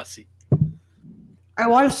 Bob Fosse. I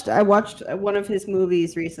watched one of his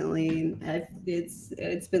movies recently, and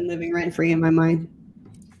it's been living rent free in my mind.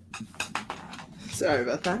 Sorry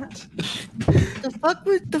about that.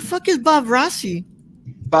 The fuck is Bob Rossi?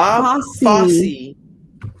 Bob Fosse.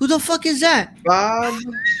 Who the fuck is that? Bob.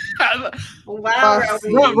 Wow,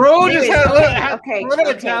 Ro just had a little okay.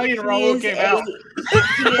 Italian Ro came out.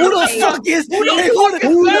 Who the fuck is that? Who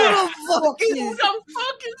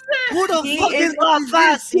the fuck is Bob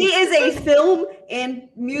Fosse? He is a film and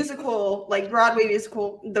musical, like Broadway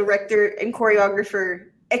musical director and choreographer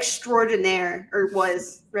extraordinaire, or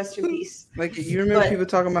was. Rest in peace. Like, you remember people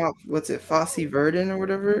talking about, what's it, Fosse Verdon or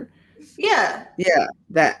whatever? Yeah. Yeah,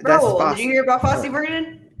 that's Fosse. Did you hear about Fosse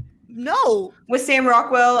Verdon? No. With Sam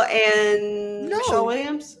Rockwell and Michelle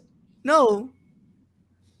Williams? No.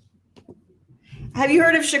 Have you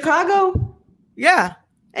heard of Chicago? Yeah.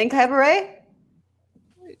 And Cabaret?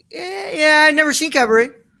 Yeah, I've never seen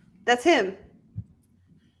Cabaret. That's him.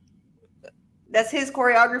 That's his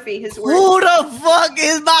choreography, his work. Who the fuck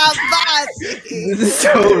is Bob Fosse? This is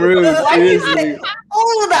so rude. Who the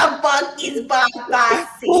fuck is Bob Fosse?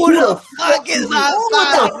 Who the fuck is Bob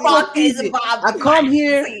Fosse? I come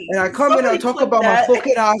here and I come in and talk about my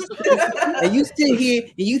fucking Oscars, and you sit here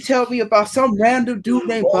and you tell me about some random dude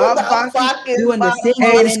named Bob Fosse doing the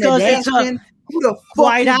singing and the dancing. Who the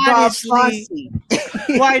fuck is Bob Fosse?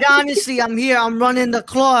 Quite honestly, I'm here. I'm running the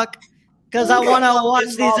clock. Because I want to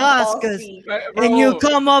watch these Oscars. And you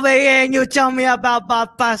come over here and you tell me about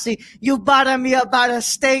Bob Fosse. You bother me about a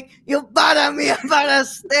steak.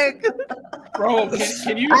 Bro,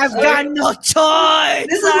 can you? I've got no choice.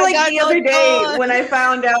 This is like the other day when I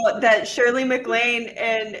found out that Shirley MacLaine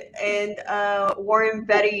and Warren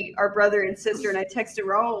Beatty are brother and sister. And I texted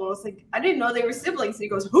Raul and I was like, I didn't know they were siblings. And he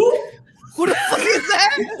goes, who? Who the fuck is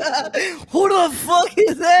that? Who the fuck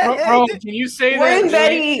is that? Bro, can you say Warren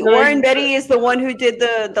that? Warren Beatty is the one who did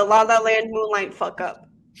the La La Land Moonlight fuck up.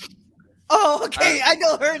 Oh, okay. I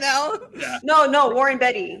know her now. Yeah. No, Warren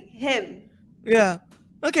Beatty. Him. Yeah.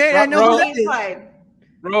 Okay, I know who that is.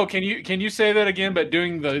 Bro, can you say that again, but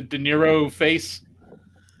doing the De Niro face?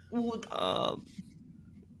 I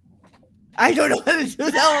don't know how to do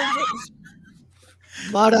that one.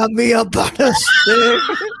 Mara mia, para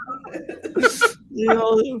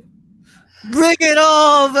bring it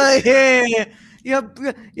over here. You're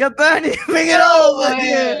burning. Bring it over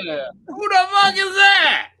here. Who the fuck is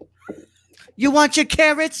that? You want your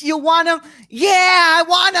carrots? You want them? Yeah, I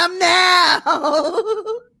want them now.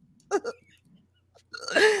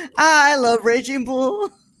 I love raging bull.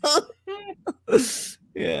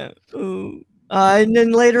 Yeah. Ooh. And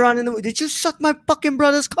then later on in the did you suck my fucking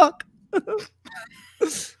brother's cock?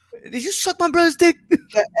 Did you suck my brother's dick?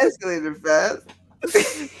 That escalated fast.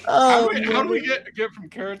 How Oh, do we man. get from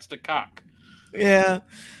carrots to cock? Yeah.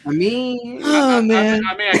 I mean, Oh man.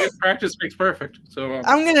 I guess practice makes perfect. So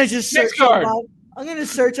I'm gonna just Next search up card. Bob. I'm gonna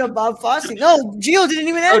search up Bob Fosse. No, Gio didn't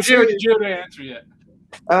even oh, answer. Gio didn't answer yet.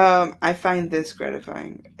 I find this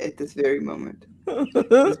gratifying at this very moment.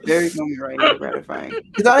 This very moment right now gratifying.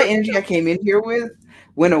 Because all the energy I came in here with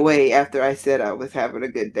went away after I said I was having a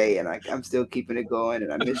good day, and I'm still keeping it going,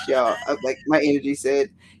 and I miss y'all. Like my energy said,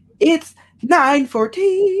 it's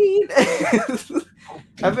 9:14.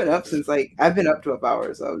 I've been up since I've been up 12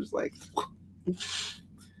 hours, so I was just like,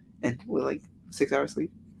 and with like 6 hours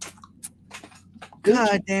sleep. Good.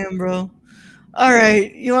 God damn, bro. All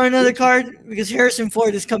right, you want another card because Harrison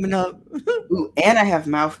Ford is coming up. Ooh, and I have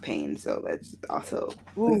mouth pain, so that's also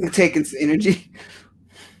Ooh. taking some energy.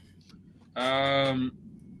 Nah.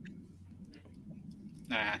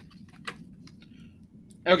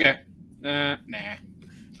 Okay. Nah.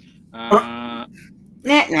 Nah, nah,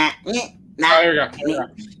 nah, nah. Oh, here we go.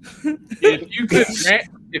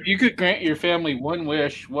 If you could grant your family one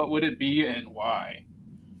wish, what would it be and why?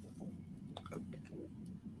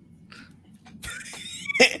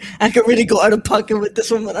 I could really go out of pocket with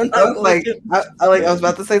this one, but I'm I not was going like, to. I was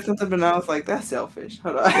about to say something, but now I was like, that's selfish.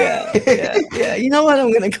 Hold on. Yeah. You know what?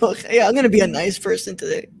 I'm gonna go. Yeah, I'm gonna be a nice person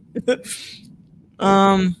today. What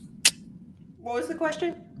was the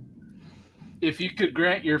question? If you could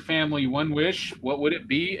grant your family one wish, what would it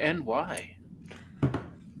be and why?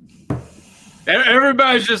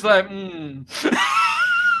 Everybody's just like,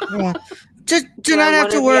 Yeah. Just do Do not I have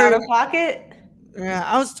to wanna be out worry. of pocket? Yeah,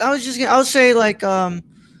 I was just gonna. I would say like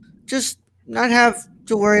just not have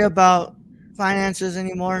to worry about finances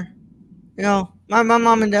anymore. You know, my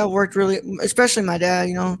mom and dad worked really, especially my dad.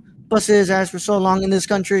 You know, busted his ass for so long in this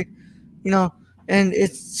country. You know, and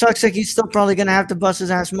it sucks like he's still probably gonna have to bust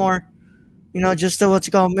his ass more. You know, just to what's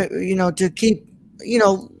it called, you know, to keep, you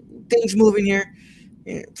know, things moving here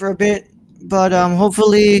for a bit. But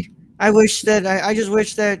hopefully, I just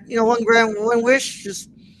wish that, you know, one wish, just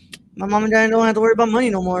my mom and dad don't have to worry about money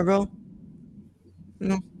no more, bro. You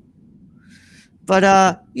know.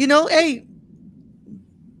 But you know, hey,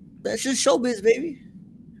 that's just showbiz, baby.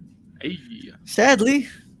 hey. Sadly,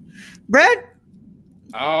 Brad.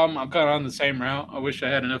 I'm kind of on the same route. I wish I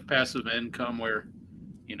had enough passive income where,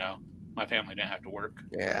 you know, my family didn't have to work.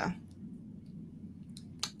 Yeah.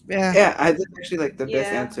 Yeah, that's actually like the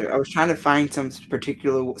best Yeah. answer. I was trying to find some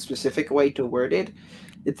particular specific way to word it.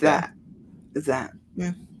 It's that. It's that.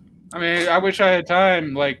 Yeah. I mean, I wish I had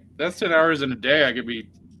time. Like, that's 10 hours in a day. I could be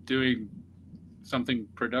doing something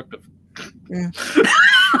productive. Yeah.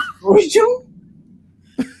 Rachel,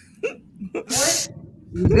 What?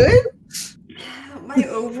 you good? My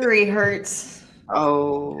ovary hurts.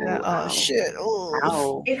 Oh. Yeah. Wow. Oh shit. Oh.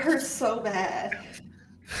 Ow. It hurts so bad.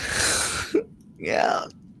 Yeah.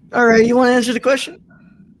 All right. You want to answer the question?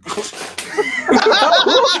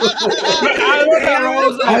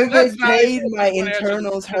 I've been paid. My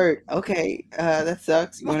internals hurt. Okay, that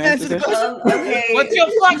sucks. You want to answer the question? Okay. What's your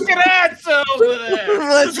fucking answer over there?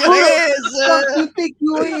 What's your Who the answer? fuck you think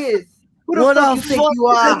you is? Who the What fuck the you think fuck you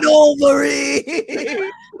is are? an ovary?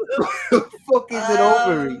 Who the fuck is an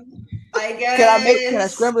ovary? I guess. Can I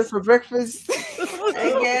scramble it for breakfast?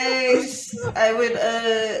 I guess I would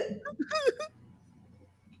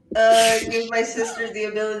give my sister the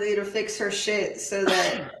ability to fix her shit so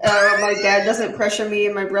that my dad doesn't pressure me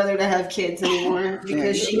and my brother to have kids anymore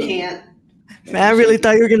because she can't. Man, I really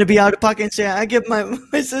thought you were gonna be out of pocket and say I give my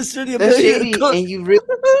sister the That's ability shady, to cook. and you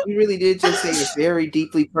really did just say a very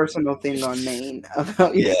deeply personal thing on Maine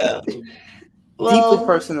about you. Yeah. Well, Deeply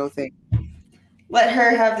personal thing. let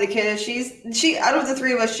her have the kids. She out of the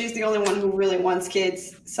three of us, she's the only one who really wants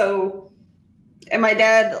kids. So, and my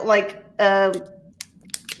dad, like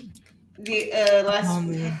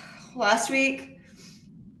last week,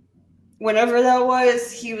 whenever that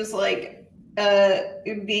was, he was like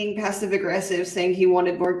being passive aggressive, saying he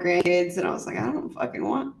wanted more grandkids, and I was like, I don't fucking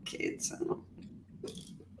want kids. I don't.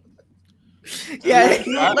 Yeah.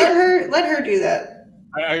 Let her do that.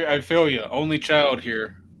 I feel you. Only child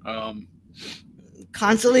here.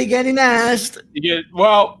 Constantly getting asked. You get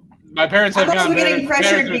my parents have I'm also gotten getting better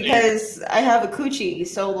pressured with age. because I have a coochie,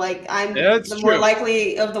 so like I'm That's the more true.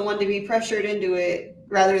 likely of the one to be pressured into it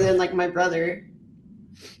rather than like my brother.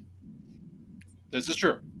 This is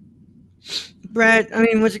true. Brad, I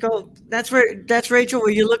mean, what's it called? That's Rachel, where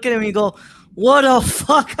you look at him and you go, what a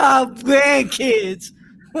fuck up grandkids.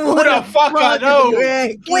 Who the fuck are those?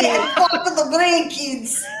 Wait, fuck the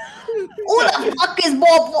grandkids. Who the fuck is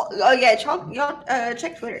Bob? Oh yeah,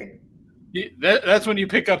 check Twitter. That's when you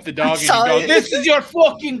pick up the dog and you Sorry. go, "This is your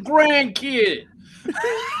fucking grandkid."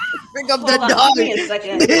 Pick up Hold the on, dog. give me a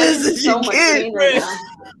second. This is So your much kid. pain right now.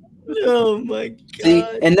 Oh my god. See,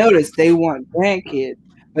 and notice they want grandkids,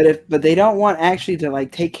 but they don't want actually to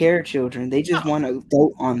like take care of children. They just want to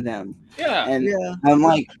dote on them. Yeah. And Yeah. I'm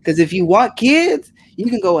like, because if you want kids, you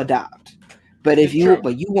can go adopt. But if you True.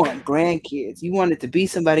 but you want grandkids, you want it to be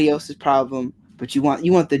somebody else's problem. But you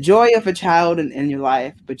want the joy of a child in your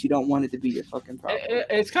life, but you don't want it to be your fucking problem.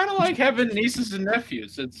 It's kind of like having nieces and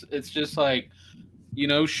nephews. It's just like,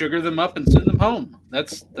 sugar them up and send them home.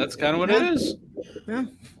 That's kind of what it is. Yeah.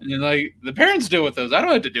 And like the parents deal with those. I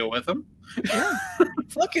don't have to deal with them. Yeah.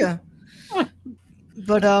 Fuck yeah.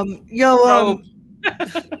 But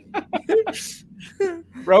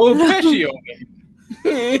Raul Pesci over.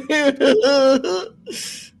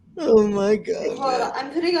 Oh my Hold god. on,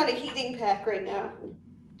 I'm putting on a heating pack right now.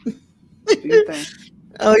 Do your thing.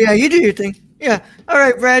 Oh yeah, you do your thing. Yeah. All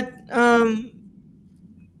right, Brad.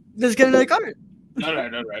 Let's get another card. All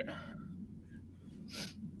right.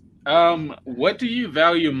 What do you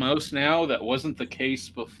value most now that wasn't the case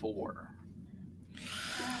before?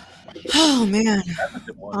 Oh man.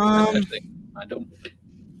 I don't.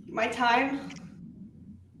 My time.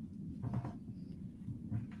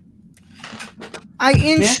 I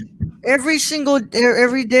inch every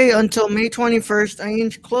day until May 21st. I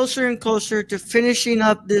inch closer and closer to finishing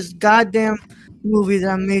up this goddamn movie that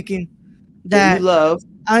I'm making. That you love.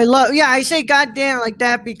 I love. Yeah, I say goddamn like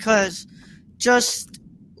that because just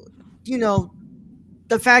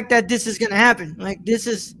the fact that this is gonna happen. Like this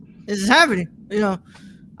is happening.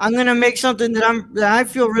 I'm gonna make something that I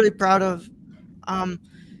feel really proud of.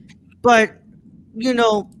 But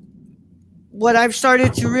what I've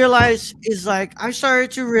started to realize is like I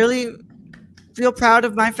started to really feel proud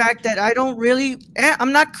of my fact that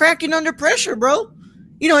I'm not cracking under pressure, bro.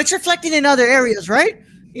 It's reflecting in other areas, right?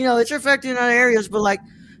 It's reflecting in other areas, but like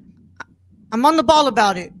I'm on the ball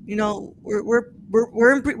about it.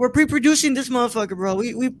 We're pre-producing this motherfucker, bro.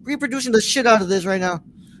 We pre-producing the shit out of this right now.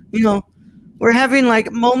 We're having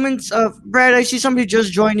like moments of Brad. I see somebody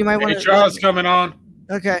just joined. You might want to. Charles coming on.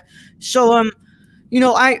 Okay, so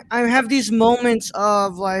I have these moments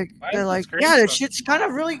of like that shit's kind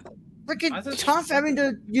of really freaking tough having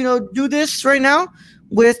to do this right now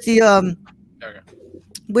with the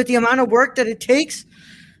amount of work that it takes,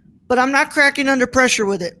 but I'm not cracking under pressure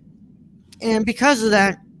with it, and because of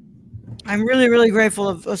that, I'm really really grateful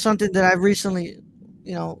of something that I've recently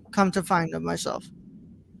come to find of myself.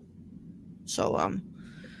 So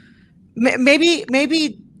maybe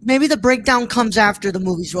the breakdown comes after the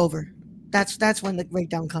movie's over. That's when the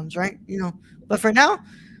breakdown comes, right? But for now,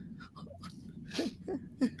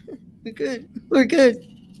 we're good.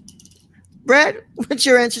 Brad, what's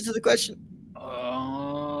your answer to the question?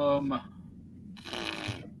 I'm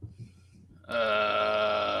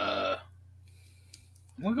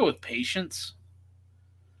gonna go with patience.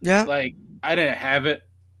 Yeah. Like I didn't have it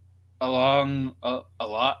quite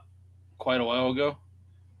a while ago,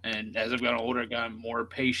 and as I've gotten older, I've gotten more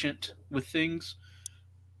patient with things,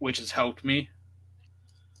 which has helped me.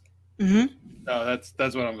 Mm-hmm. So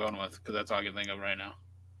that's what I'm going with because that's all I can think of right now.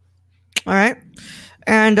 All right,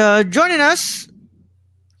 and joining us,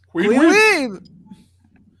 Weeb.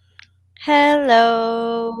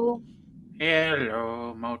 Hello.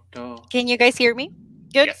 Hello, Moto. Can you guys hear me?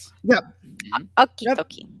 Good? Yes. Yep. Okay, Yep.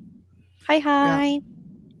 okay. Hi.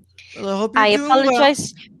 Well, I hope you're I doing well.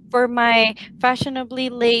 apologize for my fashionably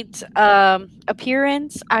late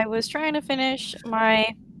appearance. I was trying to finish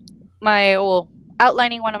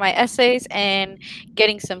outlining one of my essays and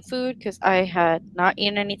getting some food because I had not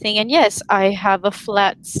eaten anything. And yes, I have a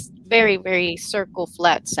very, very circle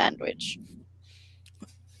flat sandwich.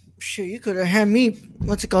 Shit, you could have had me.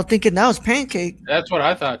 What's it called? Thinking that was pancake. That's what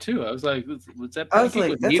I thought too. I was like, "What's that?" I was pancake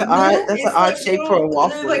like, with that's meat an in it? odd, that's an odd shape for a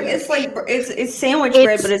waffle. It's sandwich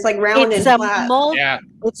bread, but it's like round and flat. Yeah.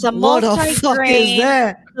 It's a What the fuck is multi-grain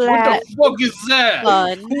that? flat What the fuck is that?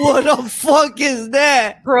 bun What the fuck is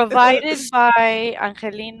that? provided by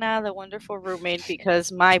Angelina, the wonderful roommate,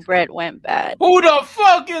 because my bread went bad. Who the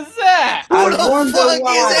fuck is that? Who I the wonder fuck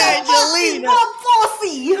why. is Angelina? I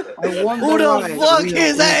wonder Who the why fuck we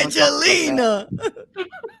is don't talk about that. Angelina?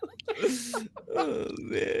 Oh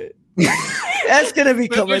man, that's gonna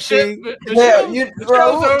become a thing. Yeah,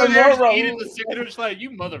 Raul, over the there more eating the Raul, cigarette, just like, you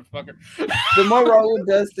motherfucker. the more Raul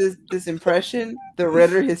does this impression, the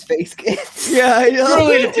redder his face gets. Yeah, I know.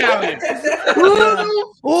 Truly Italian.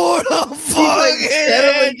 Who the fuck is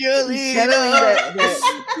Channeling Angelina?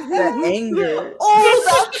 The anger.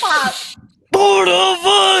 Oh, the fuck!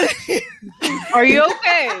 Are you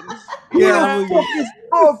okay? Yeah.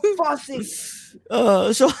 Oh, fussy.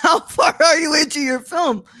 So how far are you into your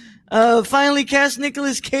film? Finally cast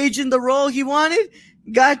Nicolas Cage in the role he wanted?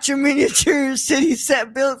 Got your miniature city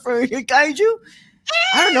set built for your kaiju?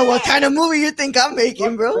 I don't know what kind of movie you think I'm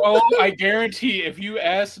making, bro. Well, I guarantee if you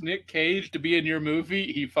ask Nick Cage to be in your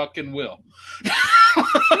movie, he fucking will.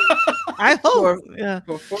 I hope. Yeah.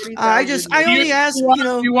 For 40,000 I only ask, You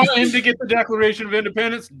want him to get the Declaration of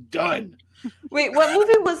Independence? Done. Wait, what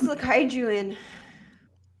movie was the kaiju in?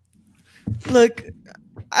 Look,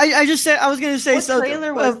 I just said I was gonna say What something.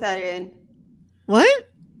 trailer was that in? What?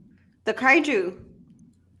 The kaiju.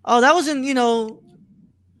 Oh, that was in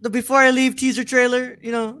the Before I Leave teaser trailer.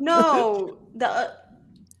 No, the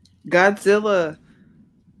Godzilla.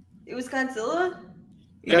 it was Godzilla.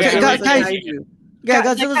 Godzilla's a kaiju. kaiju. Yeah, The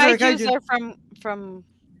Godzilla's a kaijus kaiju. are from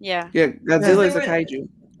yeah. Yeah, Godzilla is a There kaiju.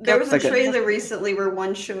 There was a Like a- trailer recently where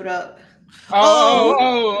one showed up.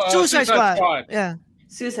 Suicide Squad. Yeah.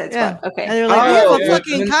 Suicide Yeah. Squad. Okay. And they're like, Oh, we have a yeah.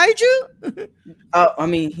 fucking kaiju? Oh, I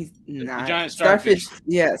mean, he's not. giant Starfish.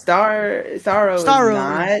 Yeah, Starro is Starro.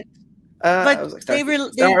 not. But I was like, they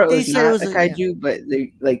Starro they is said it not was a kaiju, but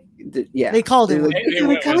they yeah. They called it They're one. like, They "We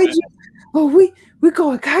went got with kaiju. Oh, we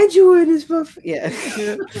call it kaiju in this buff. Yeah.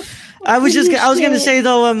 I was gonna say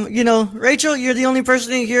though, Rachel, you're the only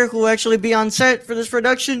person in here who will actually be on set for this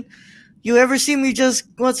production. You ever see me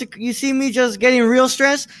you see me just getting real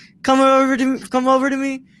stressed? Come over to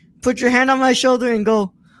me, put your hand on my shoulder and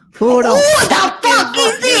go, who the fuck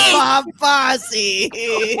is Bob Fosse? Who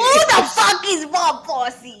the fuck is Bob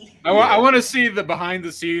Fosse? I want to see the behind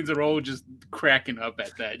the scenes of Roll just cracking up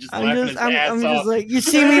at that, just laughing his ass I'm off. just like, you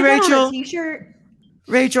see me, Put it on a Rachel? T-shirt.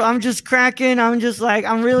 Rachel, I'm just cracking. I'm just like,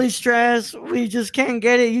 I'm really stressed. We just can't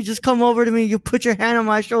get it. You just come over to me. You put your hand on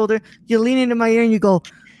my shoulder. You lean into my ear and you go,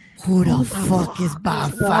 who the fuck is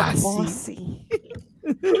Bob Fosse?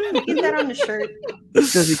 Get that on the shirt.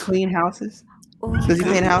 Does he clean houses? Does he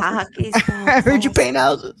paint houses? I heard you paint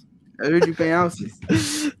houses. I heard you paint houses.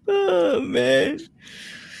 Oh, man.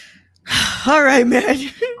 All right, man. You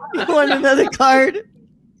want another card?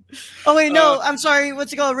 Oh, wait, no. I'm sorry.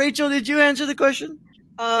 What's it called? Rachel, did you answer the question?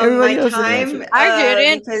 Everybody My else didn't time. answer. I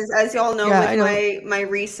didn't. Because as y'all know, Yeah, I know. with my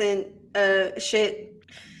recent shit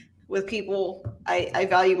with people, I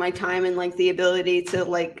value my time and like the ability to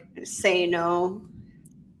like say no.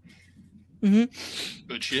 Good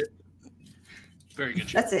shit. Very good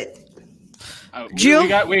shit. That's it. Jill? We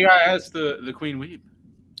got to ask the Queen Weeb.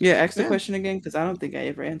 Yeah, ask the Yeah. question again because I don't think I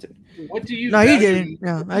ever answered. What do you? No, he value- didn't.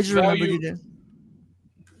 No, I just remembered value- you did.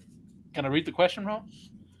 Can I read the question, Ron?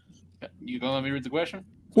 You gonna let me read the question?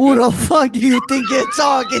 Who the fuck do you think you're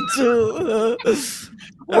talking to?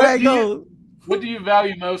 Where I go? What do you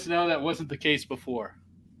value most now that wasn't the case before?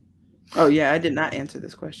 Oh yeah, I did not answer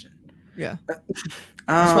this question. Yeah.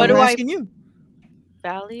 Um, What do I'm I- asking you?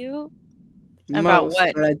 Value? About most,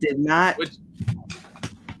 what? But I did not.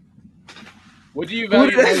 What do you Who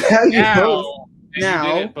value did I most value now? most? than you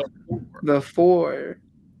Now? did it before? Before.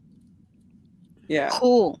 Yeah.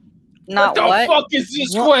 Cool. Not What the what? fuck is this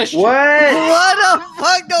What? question? What? What the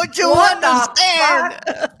fuck don't you What the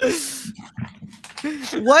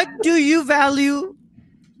understand? What do you value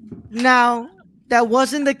now that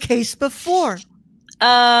wasn't the case before?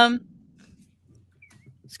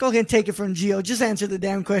 Let's go ahead and take it from Gio. Just answer the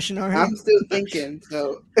damn question, all right? I'm still thinking.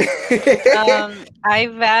 So. I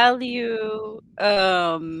value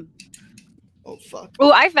oh fuck.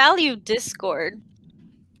 I value Discord.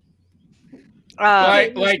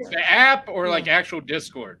 Like the app or like actual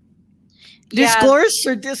Discord? Yeah. Discourse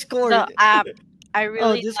or Discord? The app. I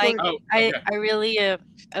really Discord. like. Oh, I okay. I really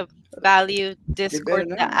value Discord,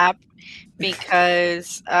 know. the app,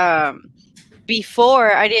 because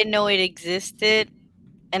before I didn't know it existed,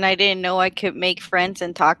 and I didn't know I could make friends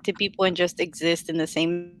and talk to people and just exist in the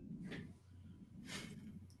same.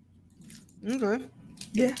 Okay.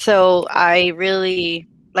 So I really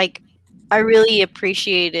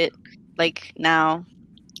appreciate it like now,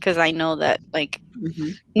 because I know that like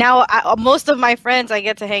Mhm. now most of my friends I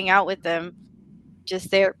get to hang out with them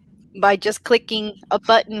just there by just clicking a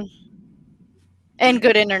button and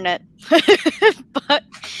good internet.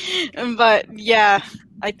 but yeah,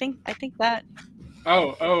 I think that.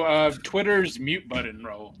 Twitter's mute button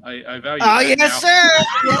roll. I value. Oh, that now. yes, sir.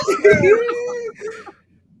 Yes, sir.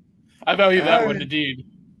 I value that one Alright. indeed,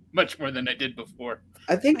 much more than I did before.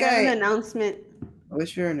 I think I have an I. announcement.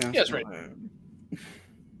 What's your announcement? Yes, right.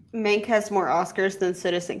 Mank has more Oscars than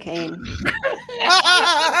Citizen Kane.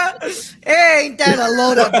 Ain't that a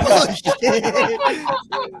load of bullshit?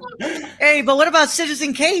 Hey, but what about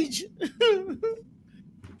Citizen Cage?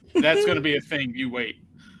 That's going to be a thing. You wait.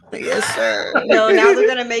 Yes, sir. No, now they're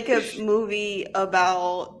gonna make a movie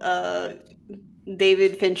about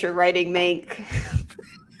David Fincher writing Mank,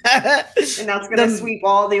 and that's gonna sweep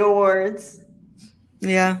all the awards.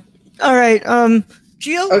 Yeah. All right.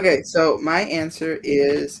 Gio? Okay, so my answer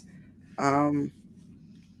is,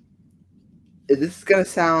 this is gonna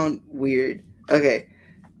sound weird. Okay,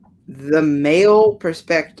 the male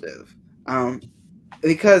perspective,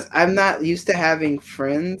 because I'm not used to having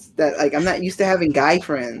friends that I'm not used to having guy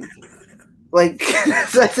friends. Like,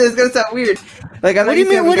 so it's gonna sound weird. Like, What do you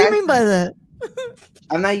mean? What do you mean by that?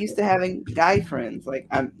 I'm not used to having guy friends. Like,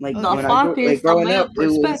 I'm like The when fuck I is the growing male up, it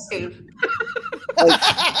was. perspective? Do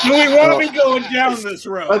we want to be going down this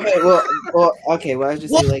road? Okay, well, I was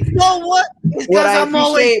just say, like, what? What I I'm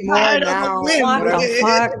always appreciate more tired now. of a limb.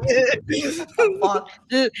 What the fuck?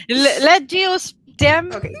 Let Gio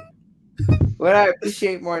stem. Okay. What I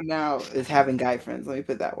appreciate more now is having guy friends. Let me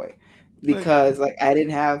put it that way, because like I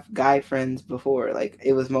didn't have guy friends before. Like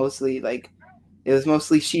it was mostly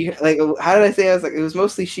she. Like how did I say? I was like it was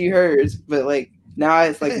mostly she hers, but like now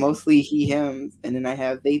it's like mostly he hims, and then I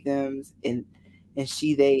have they thems and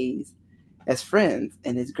she theys as friends,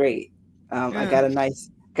 and it's great. I got a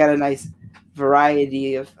nice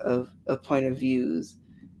variety of point of views,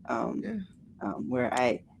 where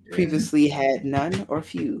I previously had none or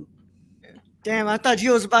few. Damn, I thought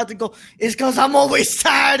you was about to go. It's because I'm always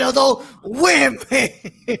tired of those women.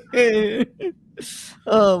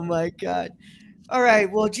 Oh my god! All right,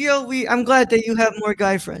 well, Gio, I'm glad that you have more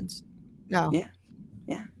guy friends now. Yeah,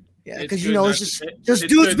 because it's just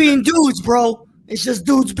dudes being dudes, bro. It's just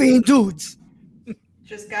dudes being dudes.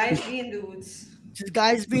 Just guys being dudes. Just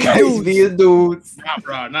guys being dudes. Nah,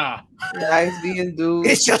 bro, nah. Guys being dudes.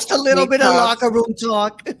 It's just a little bit of locker room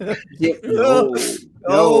talk. Yeah, no.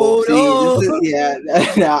 No.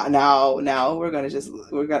 Now we're gonna get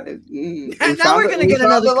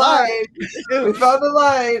another card. We found the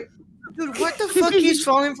line. Dude, what the fuck keeps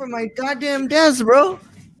falling from my goddamn desk, bro?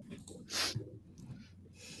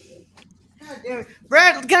 God damn it.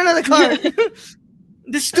 Brad, get another card.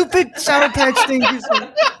 This stupid Sour Patch thing.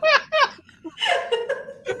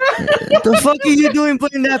 The fuck are you doing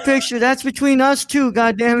putting that picture? That's between us two,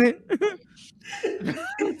 goddamn it.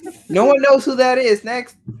 No one knows who that is.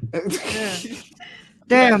 Next.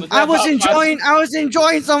 Damn, I was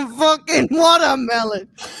enjoying some fucking watermelon.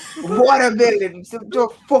 Some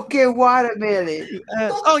fucking watermelon.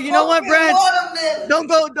 Oh, you know what, Brad? Don't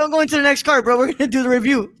go into the next card, bro. We're gonna do the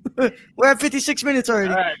review. We're at 56 minutes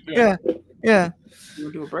already. All right, yeah. You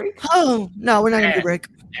want to do a break? Oh no, we're not gonna do a break.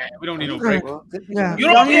 Yeah, we don't need no break. Yeah. You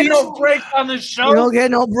don't get no break on this show. You don't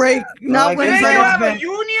get no break. Not when you Brad's have back. a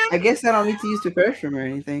union. I guess I don't need to use the restroom or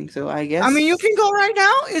anything. So I guess. I mean, you can go right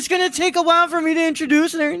now. It's gonna take a while for me to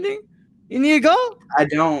introduce and everything. You need to go? I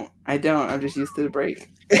don't. I'm just used to the break.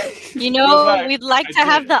 You know, we'd like to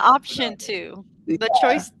have the option to. The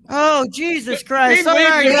choice. Oh, Jesus Christ. All Wait,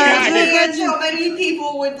 right, wait, guys. wait. That's how many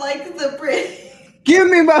people would like the break. Give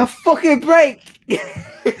me my fucking break.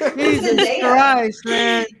 Jesus Christ,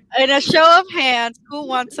 man. In a show of hands, who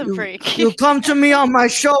wants a break? You come to me on my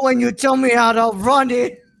show and you tell me how to run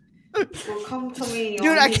it. Well, come to me.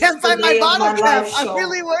 Dude, I can't find my bottle cap. I'm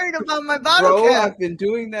really worried about my bottle Bro, cap. I've been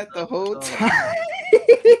doing that the whole time.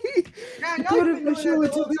 I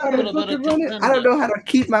don't know how to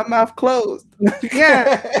keep my mouth closed.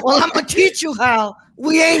 Yeah. Well, I'm gonna teach you how.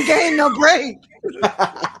 We ain't getting no break.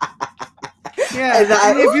 Yeah. And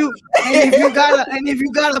if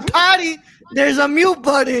you got a potty, there's a mute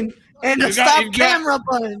button and a stop camera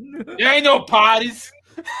button. There ain't no potties.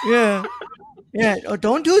 Yeah. Yeah, oh,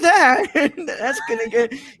 don't do that. That's gonna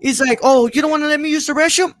get. He's like, oh, you don't want to let me use the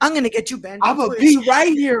restroom? I'm gonna get you banned. I'm gonna be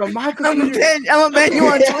right here on my computer. I'm gonna ban you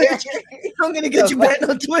on Twitch. I'm gonna get you banned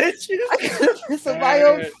on Twitch. I gotta piss on my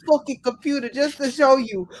own fucking computer just to show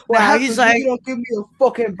you. He's like, you don't give me a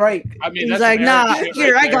fucking break. I mean, he's like, nah,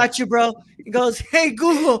 here, I got you, bro. He goes, hey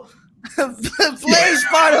Google, play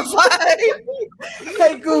Spotify.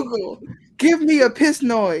 Hey Google, give me a piss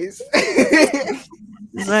noise.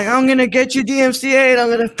 He's like, I'm gonna get you DMCA'd. I'm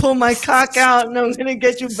gonna pull my cock out, and I'm gonna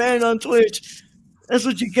get you banned on Twitch. That's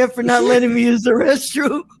what you get for not letting me use the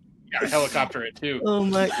restroom. Got a helicopter it too. Oh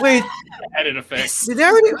my! Wait, Added effect. did they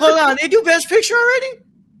already? Hold on, they do Best Picture already?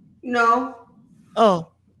 No.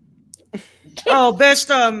 Oh,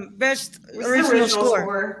 best original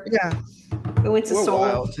score. Yeah. We went to We're Seoul.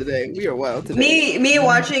 wild today. We are wild today. Me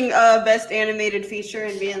watching Best Animated Feature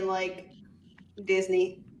and being like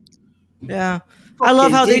Disney. Yeah. I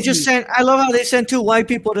love how they Disney. sent two white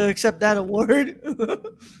people to accept that award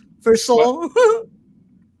for Soul.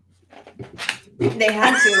 They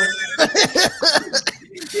had to.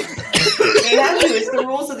 They had to. It's the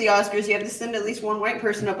rules of the Oscars. You have to send at least one white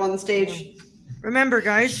person up on the stage. Remember,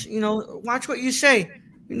 guys, watch what you say.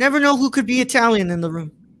 You never know who could be Italian in the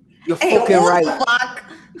room. You're fucking right. Fuck.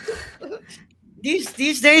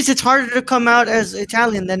 These days, it's harder to come out as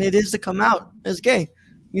Italian than it is to come out as gay.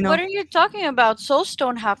 What are you talking about? Souls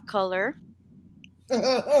don't have color.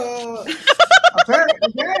 Apparently,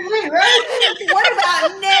 right? What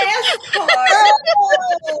about NASCAR?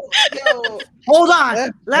 Hold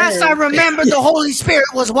on. Last I remember, the Holy Spirit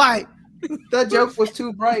was white. That joke was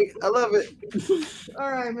too bright. I love it. All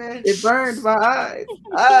right, man. It burned my eyes.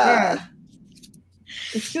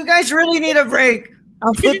 If you guys really need a break,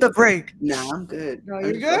 I'll put the break. Nah, I'm good. No, I'm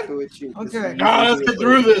you're just good? fucking with you. Okay. Let's get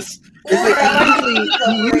through this. It's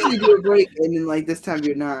like you usually do a break, and then like this time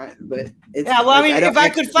you're not. But it's Yeah, well, I mean, don't if I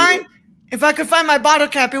could actually- find my bottle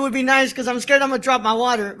cap, it would be nice because I'm scared I'm gonna drop my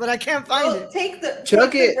water, but I can't find it. Take the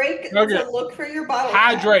Chug take it. the break Chug to it. look for your bottle.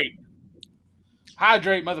 Hydrate,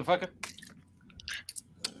 motherfucker.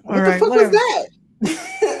 All What right, the fuck whatever. was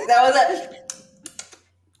that?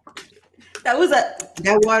 That was a.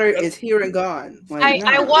 That water is here and gone. Like,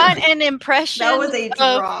 I nah. want an impression That was a of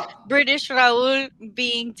drop. British Raul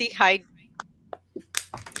being dehydrated.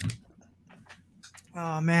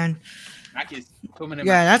 Oh man, Mackey's coming in.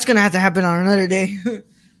 yeah, that's gonna have to happen on another day. 'Cause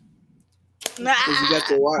you got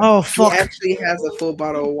the water. Oh He fuck! actually has a full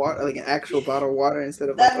bottle of water, like an actual bottle of water instead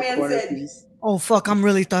of That like a man quarter said- piece. Oh fuck! I'm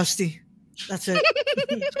really thirsty. That's it.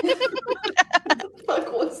 What the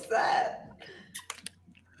fuck was that?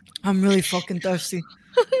 I'm really fucking thirsty.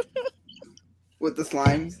 With the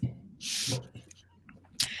slimes,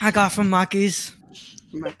 I got from Maki's.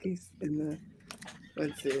 Mackey's in the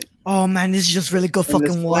what's it? Oh man, this is just really good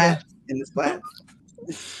fucking water. In the splat.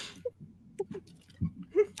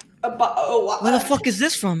 Where the fuck is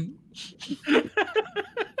this from?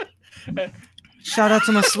 Shout out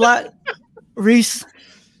to my slut, Reese. I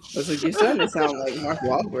was like, you're starting to sound like Mark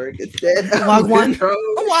Wahlberg. It's dead. Wagwan. Shout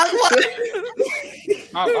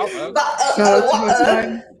out to my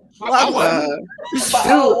son. I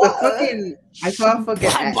saw a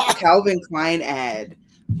fucking Calvin Klein ad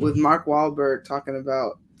with Mark Wahlberg talking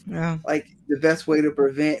about Yeah. like the best way to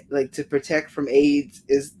protect from AIDS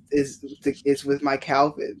is with my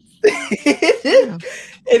Calvin.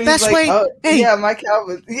 Best way- hey. yeah, my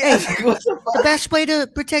Calvin. Yeah, Hey. what the fuck? The best way to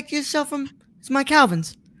protect yourself from is my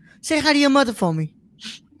Calvins. Say hi to your mother for me.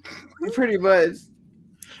 Pretty much.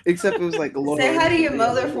 Except it was like Lord. Say hi to your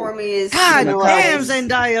mother for me. Is God you know, damn, like,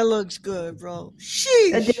 Zendaya looks good, bro. a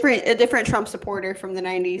Sheesh. different Trump supporter from the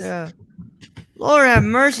 90s. Yeah. Lord have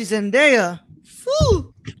mercy, Zendaya.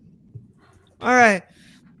 Whew. All right.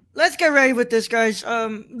 Let's get ready with this, guys.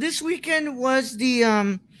 This weekend was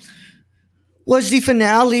the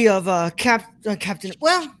finale of Captain.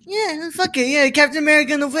 Well, yeah, fuck it, yeah, Captain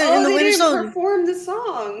America and the Oh, they Winter didn't Soldier. perform the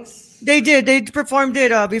songs. They did. They performed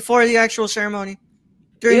it before the actual ceremony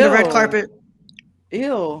during the red Ew. carpet.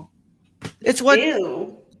 Ew. It's what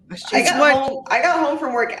Ew. That's I just- got home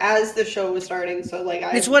from work as the show was starting, so like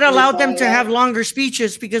it's what allowed them to have longer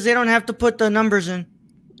speeches because they don't have to put the numbers in.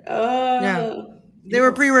 Yeah. They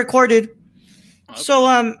were pre-recorded.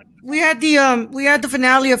 So we had the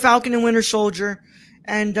finale of Falcon and Winter Soldier,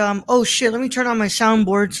 and oh shit, let me turn on my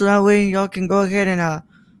soundboard so that way y'all can go ahead and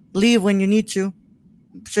leave when you need to,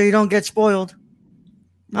 so you don't get spoiled.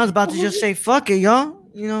 I was about to just say fuck it, y'all.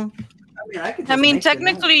 You know. I mean,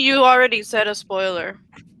 Technically, you already said a spoiler.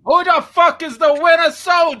 Who the fuck is the Winter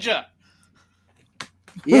Soldier?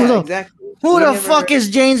 Yeah, Who the- exactly. Who the Whatever. fuck is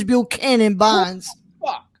James Buchanan Bonds?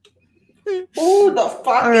 Fuck. Who the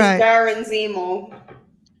fuck All is right. Baron Zemo?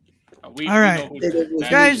 We All right. know who that is.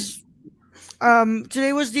 Guys,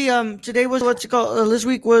 today was what's it called? This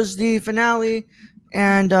week was the finale,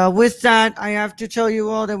 and with that, I have to tell you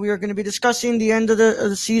all that we are going to be discussing the end of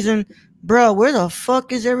the season. Bro, where the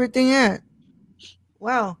fuck is everything at?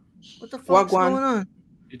 Wow, what the fuck's Wagwan. going on?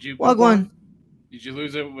 Did you Wagwan, Did you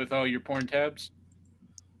lose it with all your porn tabs?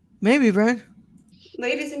 maybe, Brad.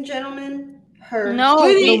 Ladies and gentlemen, her. No,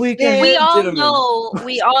 The weekend. we all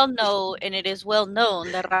Gentlemen. know, and it is well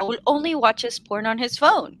known that Raul only watches porn on his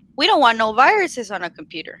phone. We don't want no viruses on a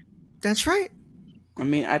computer. That's right. I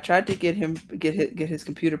mean, I tried to get his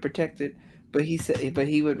computer protected, but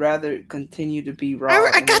he would rather continue to be raw.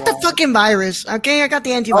 I in got the wild. fucking virus. Okay, I got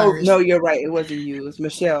the Oh antivirus. no, you're right. It wasn't you. It was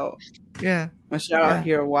Michelle. Yeah, Michelle Yeah. out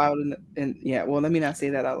here wild and yeah. Well, let me not say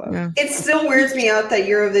that out loud. yeah, It still weirds me out that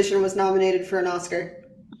Eurovision was nominated for an Oscar.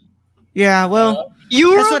 yeah. Well,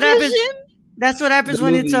 Eurovision? what happens. That's what happens The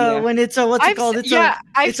when movie, it's yeah. what's it called?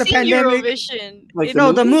 I've it's a seen pandemic. Eurovision. Like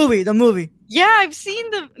The movie. Yeah, I've seen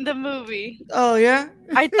the movie. Oh yeah.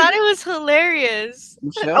 I thought it was hilarious.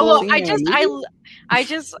 Michelle, Oh, well, seen I that just movie?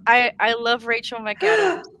 I love Rachel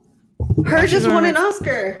McAdams. Her just won an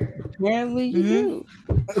Oscar. Apparently you do.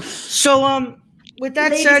 So with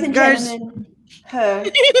that Ladies said, and guys, gentlemen, her.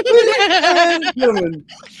 Gentlemen,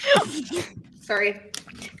 Sorry.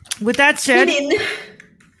 with that said,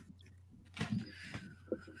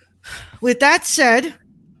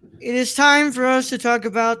 it is time for us to talk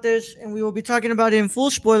about this, and we will be talking about it in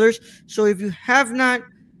full spoilers. So if you have not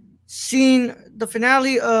seen the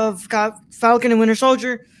finale of Falcon and Winter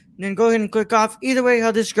Soldier, then go ahead and click off. Either way,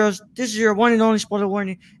 how this goes, this is your one and only spoiler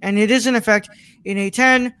warning, and it is in effect in a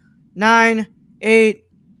 10, 9, 8,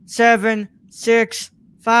 7, 6,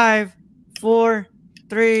 5, 4,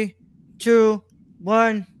 3, 2,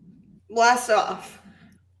 1. Blast off.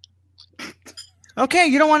 Okay,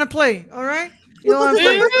 you don't want to play, all right? You don't want to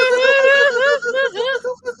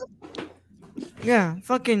play. Yeah,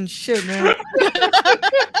 fucking shit, man.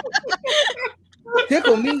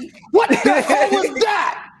 tickle me. What the hell was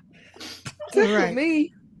that? Tickle Right.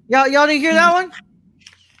 me. Y'all didn't hear that one?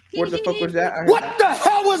 What the fuck was that? What the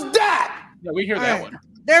hell was that? Yeah, we hear All that right. one.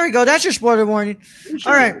 There we go. That's your spoiler warning.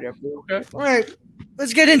 All right. Okay. All right.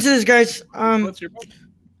 Let's get into this, guys. What's your point?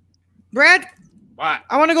 Brad, Why?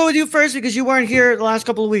 I want to go with you first because you weren't here the last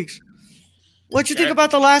couple of weeks. What you think Okay.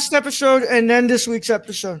 about the last episode and then this week's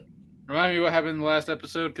episode? Remind me what happened in the last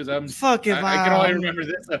episode because Fuck it, I can only remember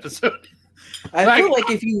this episode. I feel like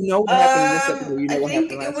if you know what happened in this episode, you know I what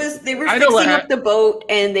think happened it last was episode. they were I know what fixing up happened. the boat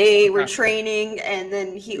and they were Okay. training, and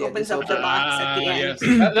then he Yeah, opens this up the whole- box at the end.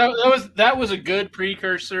 Yes. that was a good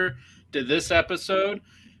precursor to this episode,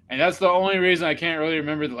 and that's the only reason I can't really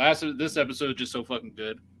remember this episode is just so fucking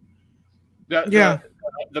good.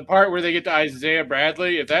 The part where they get to Isaiah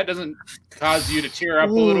Bradley, if that doesn't cause you to tear up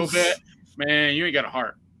a little Oof. bit, man, you ain't got a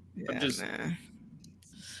heart. Yeah, just- man.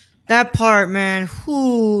 That part, man.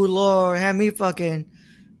 Whoo, Lord, had me fucking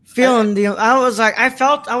feeling I was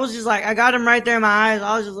just like, I got him right there in my eyes.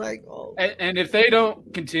 I was just like, oh, And if they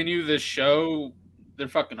don't continue this show, they're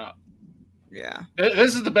fucking up. yeah.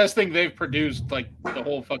 This is the best thing they've produced like the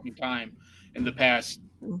whole fucking time in the past.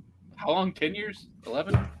 How long? 10 years?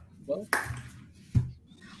 11? 12?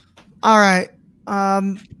 All right.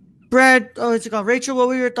 Brad, it's called Rachel. What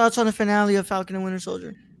were your thoughts on the finale of Falcon and Winter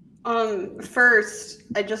Soldier? First,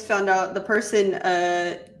 I just found out the person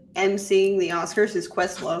emceeing the Oscars is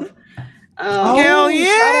Questlove. Hell yeah!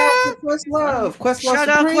 Shout out to Questlove. Questlove Shout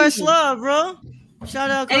out Supreme. Questlove, bro. Shout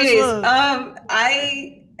out Anyways,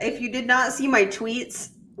 Questlove. if you did not see my tweets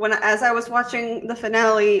as I was watching the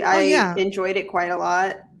finale, I yeah. enjoyed it quite a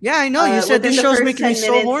lot. Yeah, I know. You said within this the show's first making me 10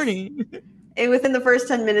 so minutes- horny. And within the first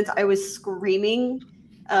 10 minutes, I was screaming.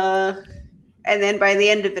 And then by the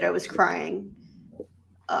end of it, I was crying.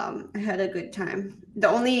 I had a good time.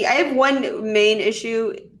 I have one main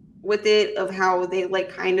issue with it of how they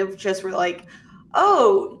kind of just were like,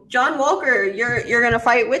 oh, John Walker, you're going to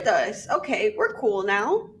fight with us. Okay, we're cool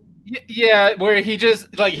now. Yeah, where he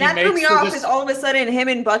just like That he threw makes me off this. because all of a sudden him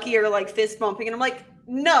and Bucky are fist bumping. And I'm like,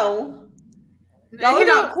 no. You We're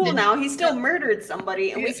know- not cool now. He still murdered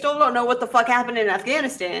somebody, and we still don't know what the fuck happened in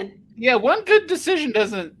Afghanistan. Yeah, one good decision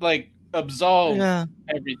doesn't absolve Yeah.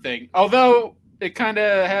 everything. Although it kind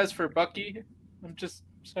of has for Bucky. I'm just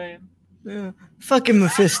saying. Yeah. Fucking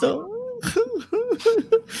Mephisto.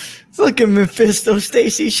 Fucking Mephisto,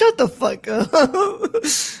 Stacy. Shut the fuck up.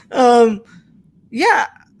 Yeah.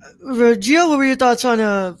 Gio, what were your thoughts on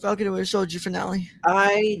Falcon and Winter Soldier finale?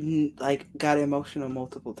 I got emotional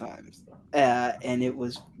multiple times, and it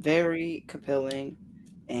was very compelling.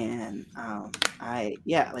 And I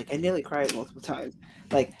nearly cried multiple times.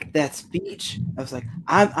 Like that speech, I was like,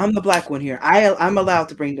 I'm the black one here. I'm allowed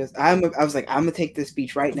to bring this. I was like, I'm gonna take this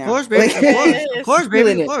speech right now. Of course, baby. Of course,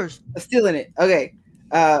 baby. Of course. Still in it. Okay.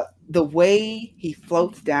 The way he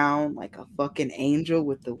floats down like a fucking angel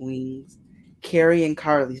with the wings, carrying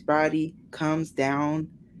Carly's body, comes down,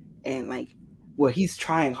 and where he's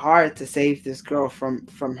trying hard to save this girl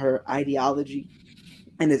from her ideology,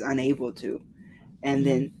 and is unable to, and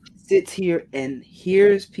then sits here and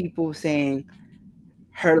hears people saying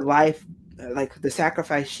her life, the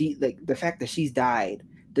sacrifice the fact that she's died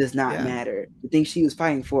does not matter. The thing she was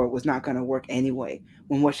fighting for was not going to work anyway.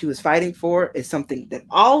 When what she was fighting for is something that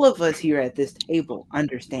all of us here at this table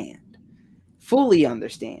fully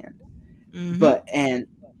understand. Mm-hmm. And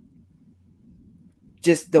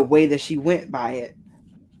just the way that she went by it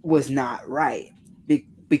was not right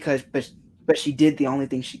but she did the only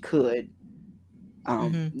thing she could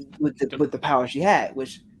with the power she had,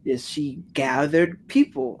 which is she gathered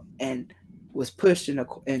people and was pushed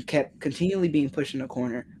and kept continually being pushed in a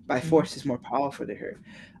corner by forces more powerful than her.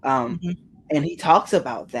 And he talks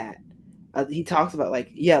about that. He talks about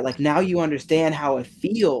like now you understand how it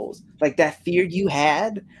feels, like that fear you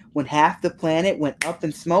had when half the planet went up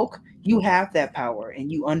in smoke. You have that power, and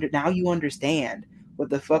now you understand what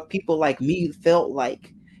the fuck people like me felt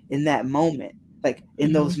like in that moment, like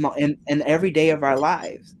in those in every day of our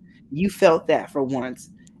lives. You felt that for once,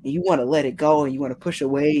 and you want to let it go, and you want to push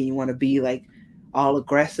away, and you want to be like all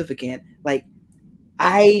aggressive again. Like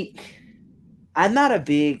I'm not a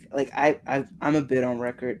big like I'm a bit on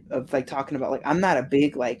record of like talking about like I'm not a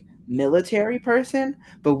big like military person,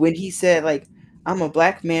 but when he said like I'm a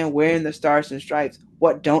black man wearing the stars and stripes,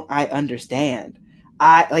 what don't I understand?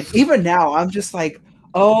 I like even now I'm just like,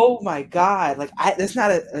 oh my god, like that's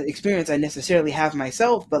not an experience I necessarily have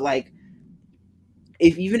myself, but like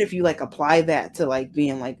even if you like apply that to like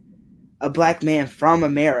being like a black man from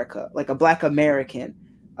America, like a black American,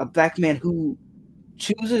 a black man who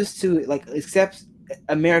chooses to like accepts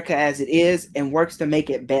America as it is and works to make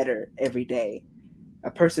it better every day. A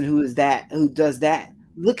person who does that,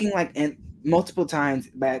 looking like and multiple times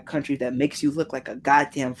by a country that makes you look like a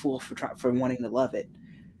goddamn fool for wanting to love it.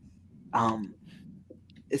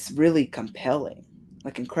 It's really compelling,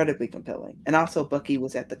 like incredibly compelling. And also, Bucky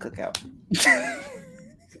was at the cookout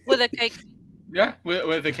with a cake. Yeah,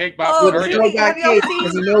 with the cake box. Oh, Oreo.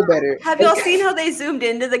 Have y'all seen how they zoomed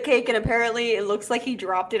into the cake and apparently it looks like he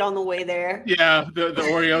dropped it on the way there? Yeah, the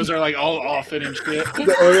Oreos are like all off it and shit. The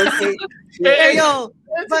Oreo cake. Hey, yo,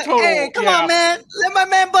 but hey, come on, man. Let my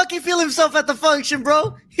man Bucky feel himself at the function,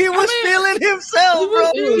 bro. He was feeling himself, bro.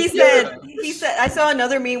 He said, I saw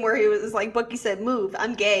another meme where he was like, Bucky said, "Move,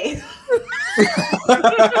 I'm gay."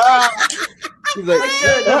 He's like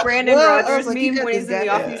the Brandon Rogers like, meme when he's in the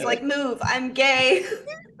office. He's like, "Move, I'm gay."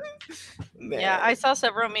 Man. Yeah, I saw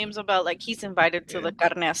several memes about like he's invited to the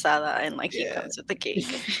carne asada and like he comes with the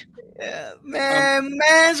cake. Yeah, man,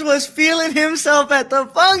 Mans was feeling himself at the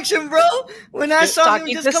function, bro. When I saw him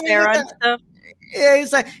just coming Sarah with and that, stuff. yeah,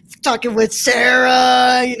 he's like talking with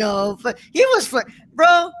Sarah, you know. But he was,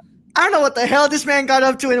 bro. I don't know what the hell this man got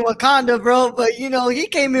up to in Wakanda, bro. But you know, he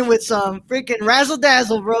came in with some freaking razzle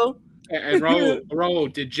dazzle, bro. And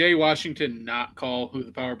Raul, did Jay Washington not call who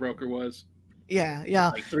the power broker was? Yeah.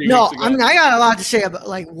 Like 3 No, weeks ago? I mean, I got a lot to say about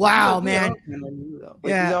like, wow, man. Yeah,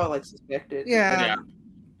 we all like suspected. Yeah.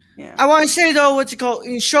 Yeah. I want to say though, what's it called?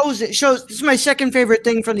 It shows. This is my second favorite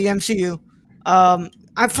thing from the MCU.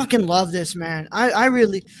 I fucking love this, man. I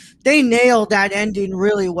really, they nailed that ending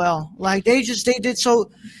really well. Like they did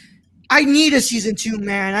so. I need a season 2,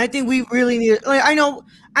 man. I think we really need it. Like I know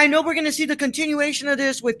we're gonna see the continuation of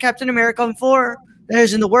this with Captain America 4 that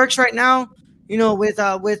is in the works right now. You know, with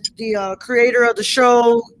the creator of the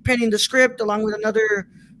show penning the script along with another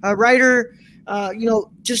writer. You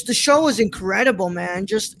know, just the show is incredible, man.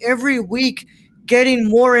 Just every week getting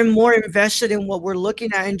more and more invested in what we're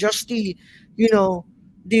looking at, and just the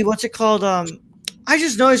what's it called? I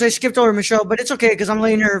just noticed I skipped over Michelle, but it's okay because I'm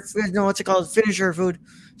letting her, finish her food.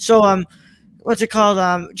 So what's it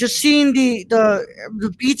called? Just seeing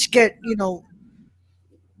the beats get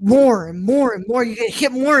more and more and more. You get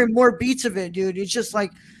hit more and more beats of it, dude. It's just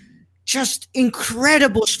like. Just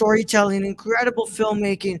incredible storytelling, incredible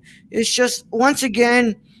filmmaking. It's just once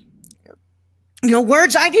again,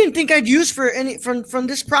 words I didn't think I'd use for any from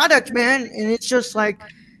this product, man. And it's just like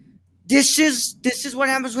this is what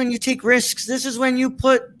happens when you take risks. This is when you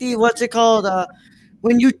put the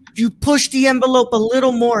when you push the envelope a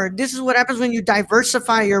little more. This is what happens when you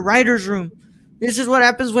diversify your writer's room. This is what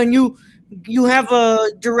happens when you have a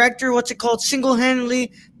director,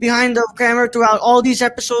 single-handedly behind the camera throughout all these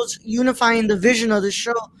episodes, unifying the vision of the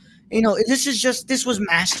show. This was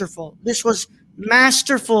masterful. This was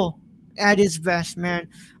masterful at its best, man.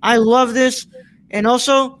 I love this. And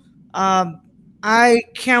also, I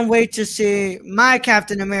can't wait to see my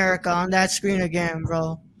Captain America on that screen again,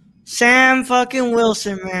 bro. Sam fucking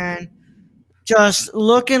Wilson, man. Just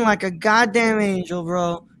looking like a goddamn angel,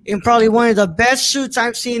 bro. In probably one of the best suits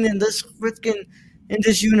I've seen in this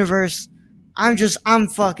universe. I'm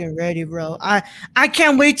fucking ready, bro. I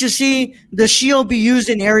can't wait to see the shield be used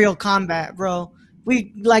in aerial combat, bro.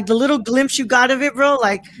 We like the little glimpse you got of it, bro.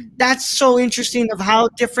 Like that's so interesting of how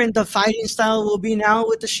different the fighting style will be now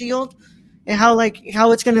with the shield, and how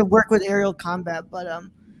it's gonna work with aerial combat. But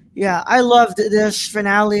yeah, I loved this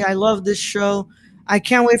finale. I love this show. I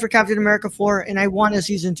can't wait for Captain America 4, and I want a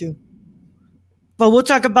season 2. But we'll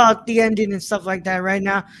talk about the ending and stuff like that right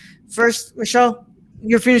now. First, Michelle,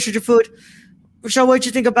 you're finished with your food. Michelle, what did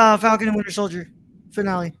you think about Falcon and Winter Soldier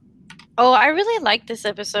finale? Oh, I really liked this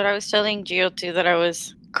episode. I was telling Gio too that I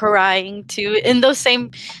was crying too in those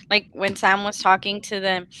same, like when Sam was talking to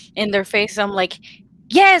them in their face. I'm like,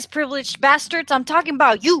 yes, privileged bastards. I'm talking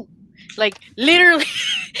about you. Like literally,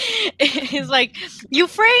 it's like, you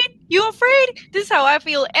afraid? You afraid? This is how I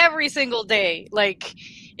feel every single day. Like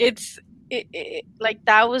like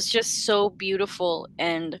that was just so beautiful.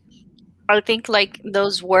 And I think like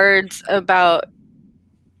those words about,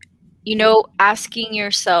 asking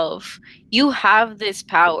yourself, you have this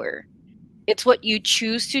power. It's what you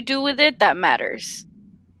choose to do with it that matters.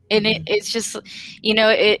 And it's just,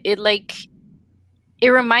 it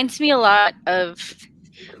reminds me a lot of,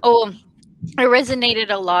 it resonated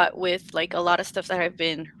a lot with like a lot of stuff that I've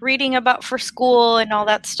been reading about for school and all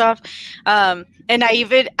that stuff. And I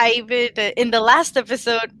even in the last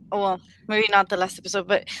episode, well, maybe not the last episode,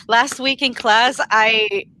 but last week in class,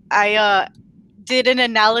 I did an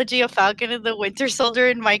analogy of Falcon and the Winter Soldier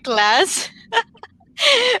in my class.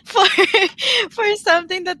 for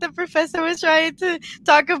something that the professor was trying to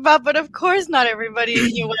talk about, but of course not everybody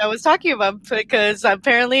knew what I was talking about, because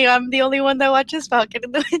apparently I'm the only one that watches Falcon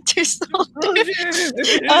and the Winter Soldier.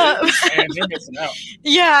 And you're missing out.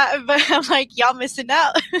 Yeah, but I'm like, y'all missing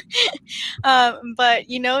out. But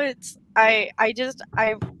it's I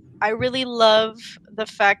really love the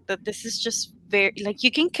fact that this is just very, like,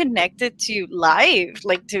 you can connect it to life,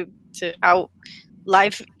 like to how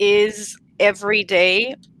life is every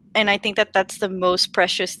day. And I think that that's the most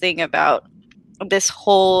precious thing about this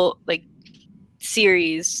whole like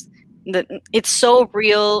series, that it's so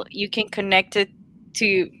real. You can connect it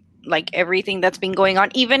to like everything that's been going on,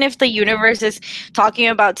 even if the universe is talking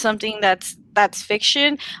about something that's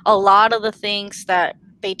fiction. A lot of the things that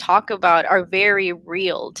they talk about are very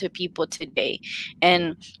real to people today.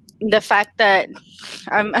 And the fact that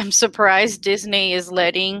I'm surprised Disney is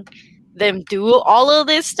letting them do all of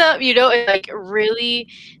this stuff, like really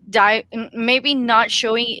maybe not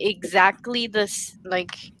showing exactly this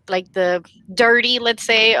like the dirty, let's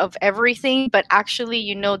say, of everything, but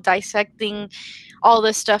actually dissecting all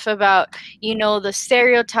this stuff about the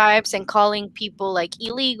stereotypes and calling people like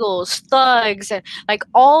illegals, thugs, and like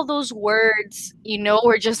all those words,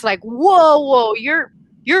 were just like, whoa, you're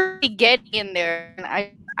really getting in there. And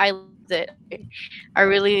I loved it. I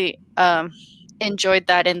really enjoyed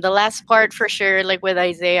that. And the last part for sure, like with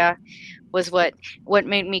Isaiah, was what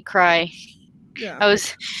made me cry. Yeah. I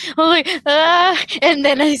was like, and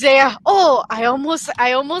then Isaiah, I almost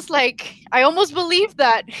believed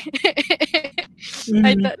that.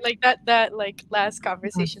 I thought like that like last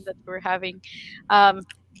conversation that we were having.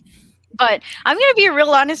 But I'm gonna be real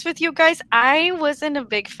honest with you guys. I wasn't a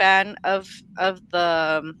big fan of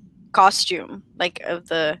the costume, like of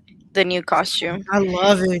the new costume. I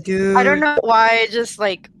love it, dude. I don't know why. Just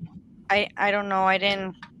like I don't know. I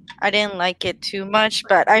didn't like it too much,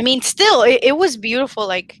 but I mean, still, it was beautiful.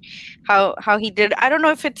 Like how he did. I don't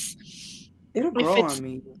know if it'll grow on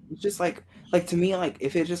me. It's just like to me, like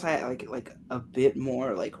if it just had like a bit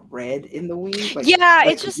more like red in the wings. Like, yeah,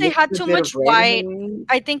 like, it's just they had too much white.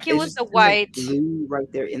 I think it was the white, blue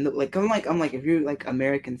right there in the like. I'm like if you're like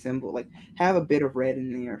American symbol, like have a bit of red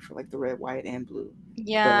in there for like the red, white, and blue.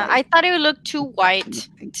 Yeah, like, I thought it would look too white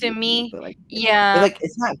to me. But like, yeah, but like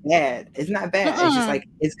it's not bad. It's not bad. It's just like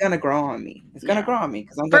it's gonna grow on me. It's gonna grow on me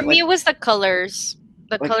because for me it was the colors.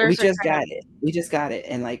 The like, colors. We just got it,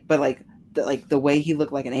 and like, but like. The way he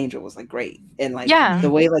looked like an angel was like great, and like the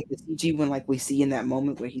way like the CG when like we see in that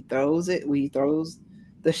moment where he throws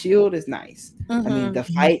the shield is nice. I mean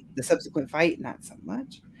the subsequent fight not so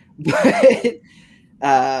much, but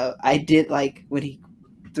I did like when he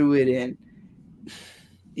threw it in.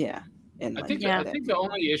 Yeah, and I think the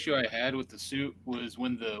only issue I had with the suit was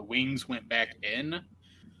when the wings went back in.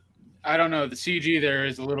 I don't know, the CG there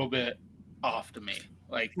is a little bit off to me.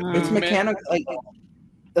 Like it's mechanical,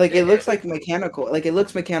 like it looks like mechanical. Like it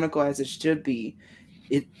looks mechanical as it should be.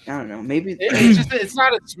 I don't know. Maybe it's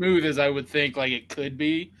not as smooth as I would think. Like it could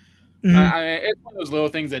be. It's one of those little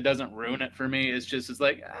things that doesn't ruin it for me. It's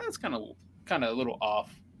like it's kind of a little off.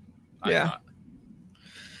 Yeah.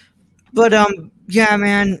 But yeah,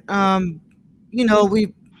 man. I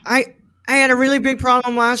had a really big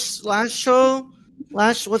problem last show.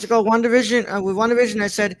 What's it called? WandaVision. With WandaVision, I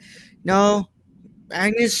said no.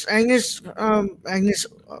 Agnes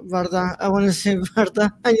Varda. I want to say Varda.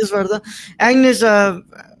 Agnes Varda. Agnes. I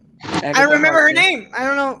remember her name. I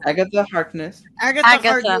don't know. Agatha Harkness.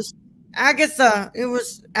 Harkness. Agatha. It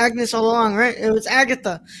was Agnes all along, right? It was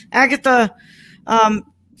Agatha. Agatha was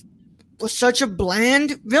such a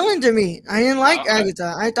bland villain to me. I didn't like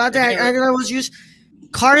Agatha. I thought that Agatha was used.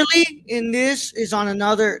 Carly in this is on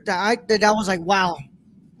another that was like, wow.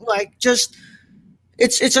 like just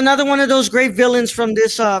it's another one of those great villains from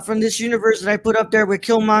this universe that I put up there with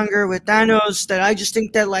Killmonger, with Thanos, that I just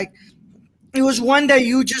think that like it was one that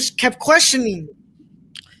you just kept questioning.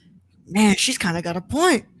 Man, she's kind of got a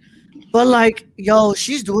point, but like, yo,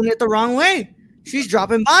 she's doing it the wrong way. She's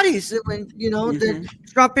dropping bodies when they're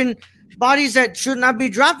dropping bodies that should not be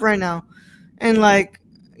dropped right now, and like.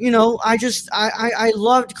 I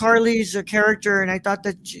loved Carly's character, and I thought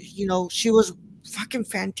that she was fucking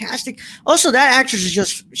fantastic. Also, that actress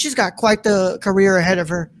she's got quite the career ahead of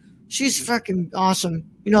her. She's fucking awesome.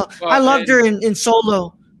 I loved her in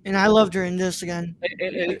Solo, and I loved her in this again.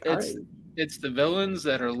 It's the villains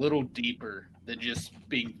that are a little deeper than just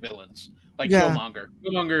being villains. Like Yeah.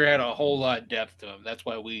 Killmonger had a whole lot of depth to him. That's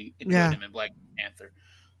why we enjoyed him in Black Panther.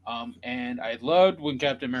 And I loved when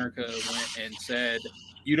Captain America went and said,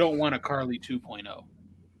 "You don't want a Carly 2.0."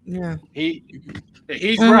 Yeah. He's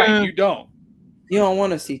right. You don't. You don't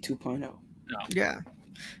want to see 2.0. No. Yeah.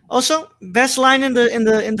 Also, best line in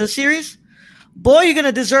the series. Boy, you're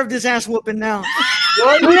gonna deserve this ass whooping now.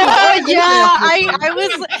 I was laughing.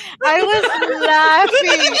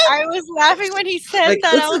 I was laughing when he said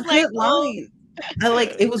that. I was like, line.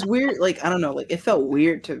 It was weird. Like, I don't know. Like, it felt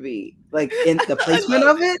weird to me. Like, in the placement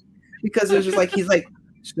of it, because it was just like he's like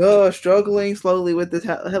struggling slowly with this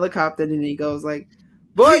helicopter, and then he goes like,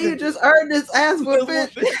 "Boy, you just earned this ass whooping."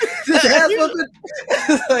 This ass whooping.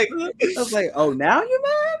 I was like, "Oh, now you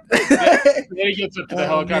mad?" Then he gets up to the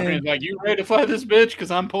helicopter and he's like, "You ready to fly this bitch?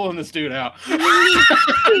 Because I'm pulling this dude out."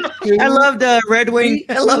 I love the Red Wing.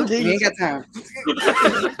 I love the. You ain't got time.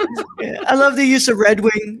 I love the use of Red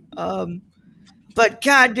Wing. But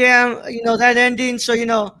goddamn, that ending. So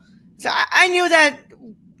I knew that.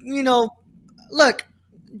 Look.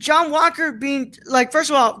 John Walker being like, first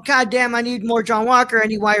of all, goddamn, I need more John Walker. I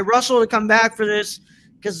need Wyatt Russell to come back for this,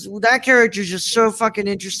 because that character is just so fucking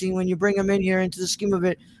interesting when you bring him in here into the scheme of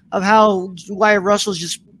it, of how Wyatt Russell's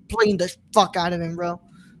just playing the fuck out of him, bro.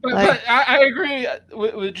 But I agree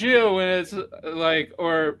with Gio when it's like,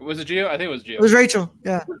 or was it Gio? I think it was Gio. It was Rachel.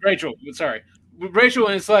 Yeah. Rachel. Sorry. With Rachel,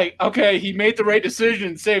 and it's like, okay, he made the right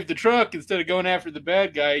decision, saved the truck instead of going after the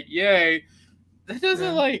bad guy. Yay. That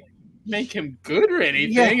doesn't make him good or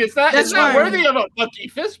anything. Yeah, it's not worthy of a lucky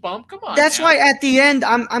fist bump. Come on. That's why at the end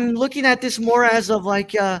I'm looking at this more as of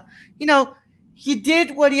like he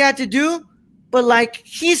did what he had to do, but like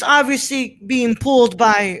he's obviously being pulled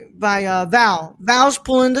by Val. Val's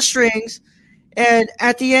pulling the strings, and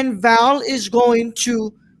at the end Val is going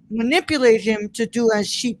to manipulate him to do as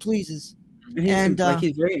she pleases. And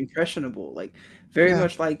he's very impressionable, like very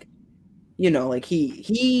much like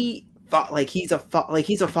he thought like he's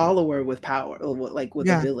a follower with power, like with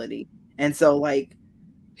ability, and so like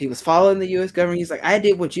he was following the U.S. government. He's like, I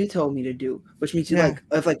did what you told me to do, which means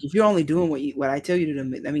if you're only doing what I tell you to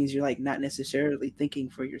do, that means you're like not necessarily thinking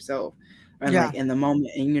for yourself, and like in the moment,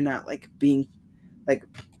 and you're not like being like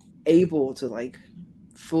able to like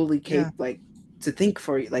fully to think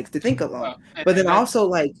for you, like to think alone. But then also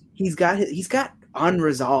like he's got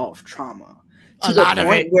unresolved trauma. To the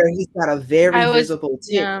point where he's got a very visible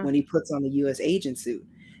tick when he puts on the U.S. agent suit,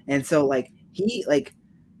 and so like he's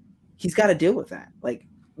got to deal with that. Like,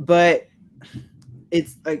 but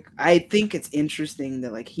it's like I think it's interesting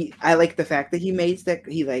that like I like the fact that he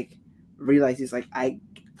like realized he's like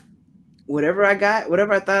whatever I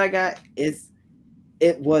thought I got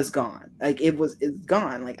it was gone. Like it's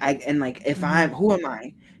gone. Like if I'm who am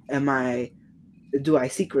I? Am I? Do I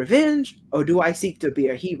seek revenge or do I seek to be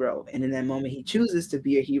a hero? And in that moment, he chooses to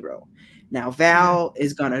be a hero. Now, Val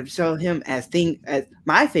is going to show him as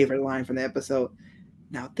my favorite line from the episode.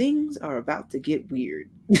 Now, things are about to get weird.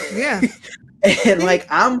 Yeah. And like,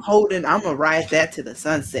 I'm going to ride that to the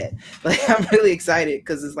sunset. Like, I'm really excited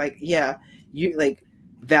because it's like,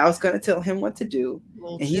 Val's going to tell him what to do.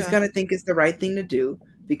 And he's going to think it's the right thing to do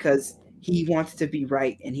because he wants to be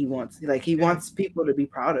right. And he wants people to be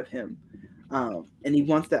proud of him. And he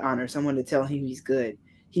wants to honor someone to tell him he's good.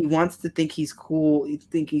 He wants to think he's cool.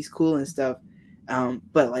 And stuff.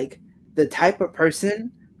 But like the type of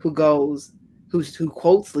person who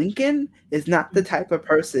quotes Lincoln is not the type of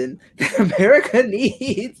person that America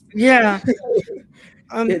needs. Yeah.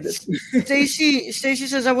 Stacy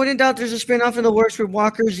says, I wouldn't doubt there's a spinoff in the works with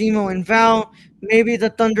Walker, Zemo, and Val. Maybe the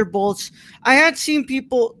Thunderbolts. I had seen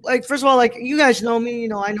people like, first of all, like you guys know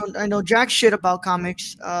me. I know jack shit about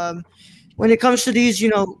comics. When it comes to these,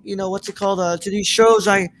 what's it called? To these shows,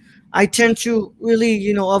 I tend to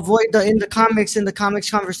really, avoid the comics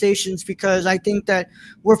conversations because I think that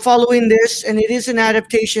we're following this and it is an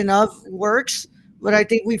adaptation of works, but I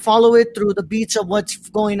think we follow it through the beats of what's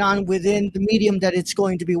going on within the medium that it's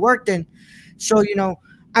going to be worked in. So,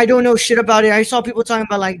 I don't know shit about it. I saw people talking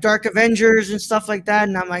about like Dark Avengers and stuff like that,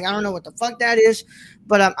 and I'm like, I don't know what the fuck that is.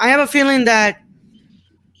 But I have a feeling that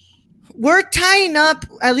we're tying up,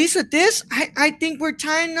 at least with this, I think we're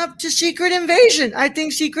tying up to Secret Invasion. I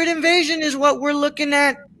think Secret Invasion is what we're looking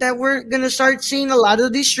at, that we're going to start seeing a lot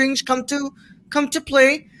of these strings come to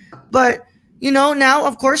play. But, now,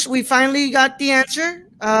 of course, we finally got the answer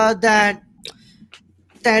that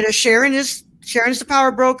Sharon's the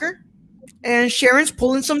power broker, and Sharon's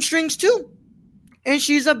pulling some strings too. And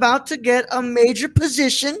she's about to get a major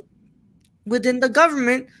position within the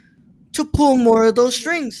government to pull more of those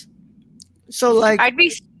strings. So, like, I'd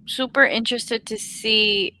be super interested to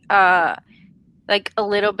see, like, a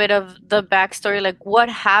little bit of the backstory, like what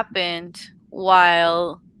happened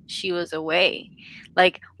while she was away,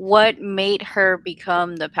 like what made her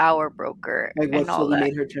become the power broker, Like what and all slowly that.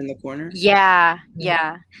 made her turn the corner. Yeah.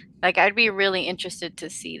 Like, I'd be really interested to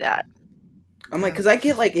see that. I'm like, because I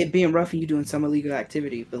get like it being rough and you doing some illegal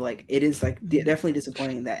activity, but like it is like definitely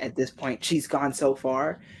disappointing that at this point she's gone so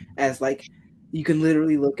far as like. You can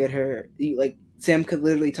literally look at her, like Sam could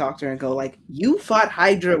literally talk to her and go like, you fought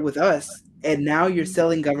Hydra with us and now you're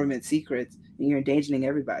selling government secrets and you're endangering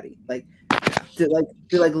everybody. Like to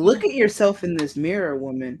look at yourself in this mirror,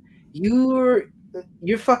 woman. You're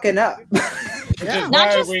fucking up. Yeah.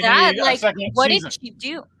 Not just that, like what did she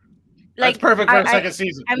do? Like, that's perfect for a second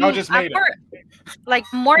season. I'm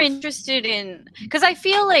more interested in, because I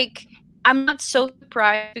feel like I'm not so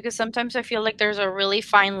surprised, because sometimes I feel like there's a really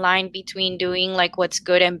fine line between doing like what's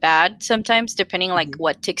good and bad sometimes, depending like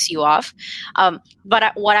what ticks you off.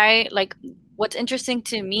 But what's interesting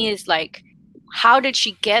to me is like, how did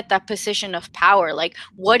she get that position of power? Like,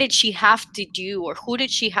 what did she have to do, or who did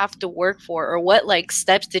she have to work for, or what like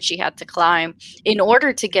steps did she have to climb in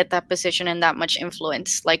order to get that position and that much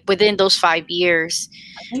influence, like within those 5 years?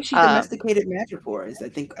 I think she domesticated Madripoor.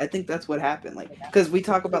 I think that's what happened. Like, because we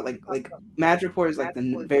talk about like Madripoor is like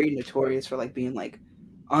very notorious for like being like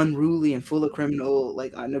unruly and full of criminal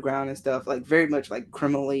like underground and stuff, like very much like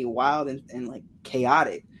criminally wild and like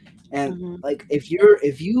chaotic. And like if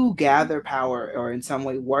you gather power or in some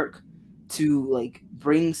way work to like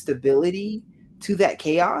bring stability to that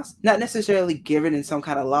chaos, not necessarily given in some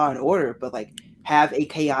kind of law and order, but like have a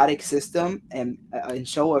chaotic system and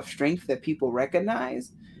show of strength that people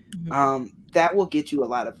recognize, that will get you a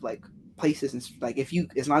lot of like places. And like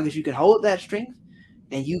as long as you can hold that strength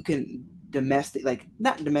and you can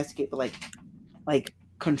not domesticate, but like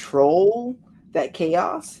control that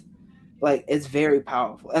chaos. Like it's very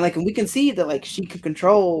powerful, and like, and we can see that like she can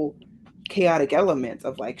control chaotic elements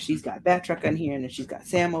of like she's got Batroc on here, and then she's got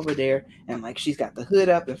Sam over there, and like she's got the hood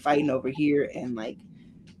up and fighting over here, and like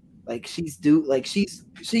she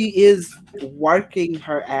is working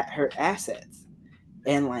her assets,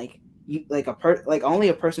 and like you like only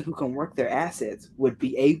a person who can work their assets would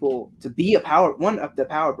be able to be the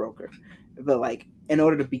power broker, but like in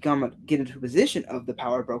order to get into a position of the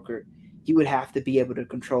power broker, you would have to be able to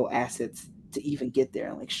control assets to even get there,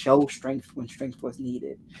 and like show strength when strength was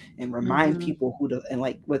needed, and remind people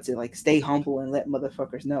stay humble and let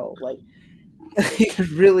motherfuckers know. Like,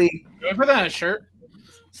 really. Can I put that on a shirt?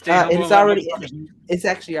 It's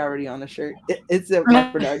actually already on the shirt. It's a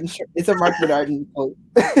Mark Bernardin shirt. It's a Mark Bernardin quote.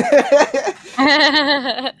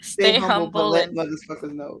 Stay humble, let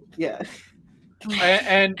motherfuckers know. Yeah.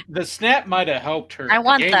 And the snap might have helped her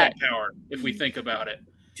gain that power, if we think about it.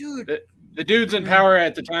 Dude, the dudes in power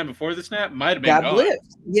at the time before the snap might have been gone.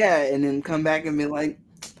 Yeah, and then come back and be like,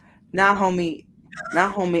 "Nah, homie,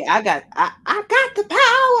 I got the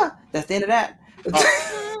power." That's the end of that.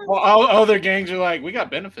 Well, all their gangs are like, "We got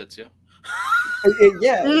benefits, yeah."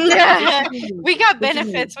 Yeah. We got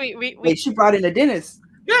benefits. We she brought in a dentist.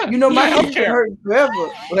 Yeah, my healthcare hurt forever.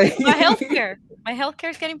 Like, my healthcare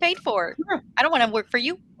is getting paid for. I don't want to work for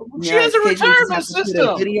you. She has a retirement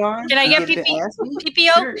system. Can I get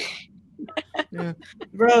PPO? Sure. Yeah.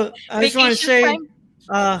 Bro, I just want to say,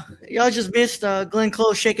 y'all just missed Glenn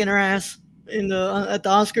Close shaking her ass at the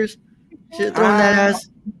Oscars. She throwing that ass.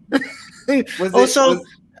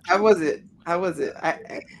 How was it?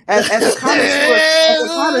 As a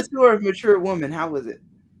connoisseur of mature woman, how was it?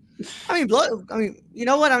 I mean, you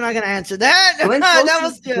know what? I'm not gonna answer that.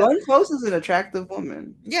 Glenn Close is an attractive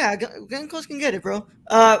woman. Yeah, Glenn Close can get it, bro.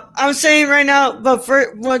 I'm saying right now, but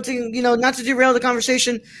for one thing, not to derail the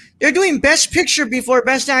conversation, they're doing Best Picture before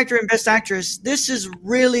Best Actor and Best Actress. This is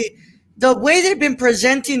really the way they've been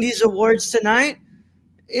presenting these awards tonight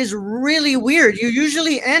is really weird. You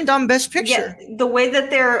usually end on Best Picture. Yeah, the way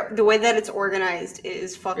that it's organized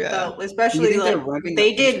is fucked up. Especially like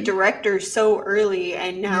they did directors so early,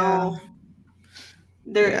 and now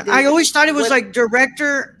I always thought it was like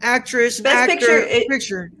director, actress, Best actor,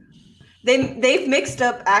 picture. They've mixed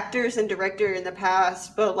up actors and director in the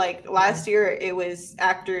past, but like last year it was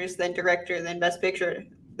actors, then director, then best picture.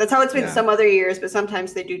 That's how it's been some other years, but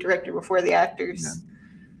sometimes they do director before the actors. Yeah.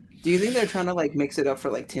 Do you think they're trying to like mix it up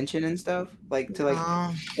for like tension and stuff, like to like,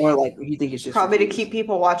 or like you think it's just probably to keep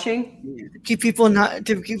people watching, keep people not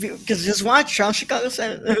to keep because just watch how Chicago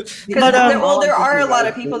said. But there are a lot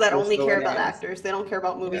of people that only care about actors. They don't care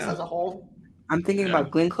about movies as a whole. I'm thinking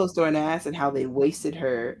about Glenn Close Door and Ass and how they wasted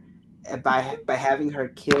her by having her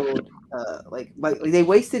killed. Like they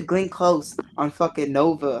wasted Glenn Close on fucking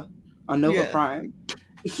Nova Prime.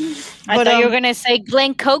 I thought you were gonna say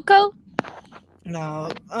Glenn Coco. No.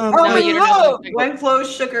 Glenn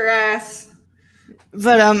Close shook her ass.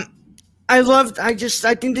 But I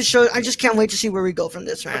think this show. I just can't wait to see where we go from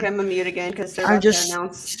this, man. Okay, I'm gonna mute again because they're about to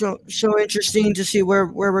announce. So interesting to see where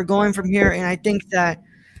we're going from here, and I think that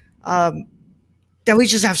that we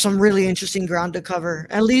just have some really interesting ground to cover.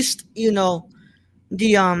 At least the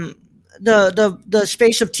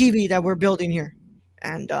space of TV that we're building here,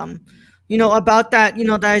 and about that,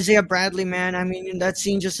 the Isaiah Bradley, man. I mean, that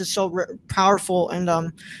scene just is so powerful, and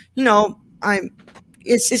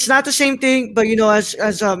it's not the same thing, but as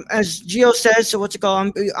Gio says, so what's it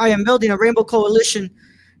called? I am building a rainbow coalition.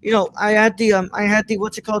 I had the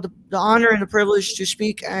what's it called, the honor and the privilege to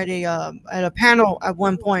speak at a panel at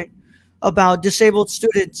one point about disabled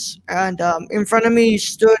students, and in front of me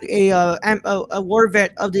stood a war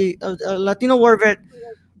vet of a Latino war vet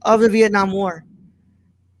of the Vietnam War,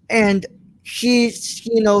 and he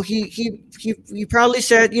probably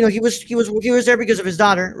said he was there because of his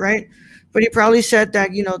daughter, right? But he probably said that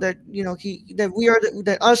we are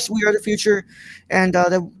the future, and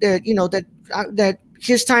that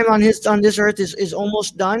his time on this earth is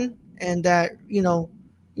almost done, and that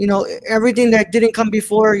everything that didn't come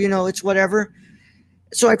before, it's whatever.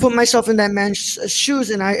 So I put myself in that man's shoes,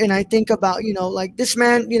 and I think about like this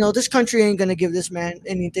man, this country ain't gonna give this man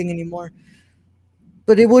anything anymore.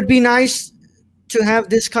 But it would be nice to have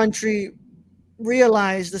this country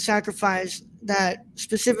realize the sacrifice that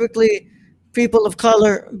specifically people of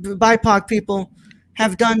color, BIPOC people,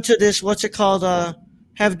 have done to this.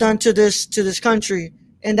 Have done to this country,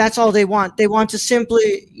 and that's all they want. They want to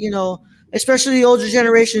simply, especially the older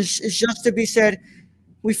generations, is just to be said,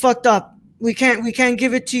 we fucked up. We can't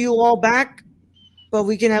give it to you all back, but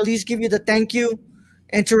we can at least give you the thank you,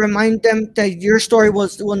 and to remind them that your story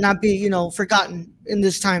will not be forgotten in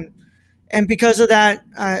this time. And because of that,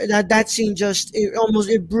 that scene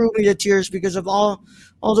it blew me to tears because of all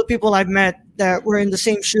the people I've met that were in the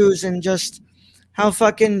same shoes, and just how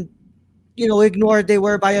fucking ignored they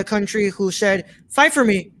were by a country who said, fight for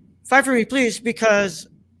me, please, because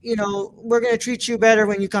we're gonna treat you better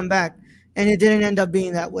when you come back. And it didn't end up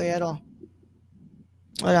being that way at all.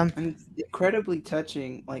 And it's incredibly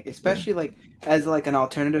touching, like especially like as like an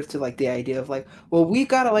alternative to like the idea of like, well, we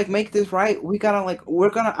gotta like make this right. We gotta like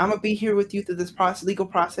I'm gonna be here with you through this legal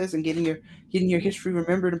process and getting your history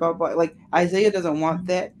remembered, blah blah. Like Isaiah doesn't want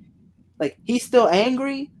that. Like he's still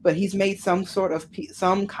angry, but he's made some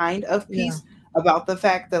kind of peace about the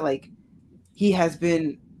fact that like he has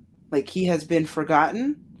been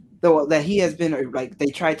forgotten, though that he has been like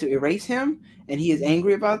they tried to erase him, and he is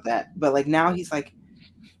angry about that. But like now he's like,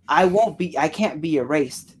 I can't be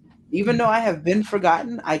erased. Even though I have been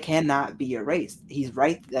forgotten, I cannot be erased. He's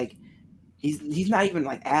right. Like he's not even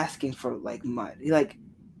like asking for like much.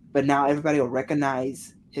 But now everybody will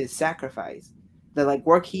recognize his sacrifice, the like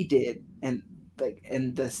work he did, and like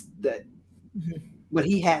and what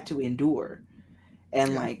he had to endure,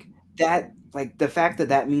 and like that, like the fact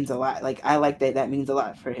that means a lot. Like I like that means a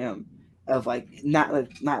lot for him. Of like not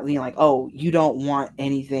being like, oh, you don't want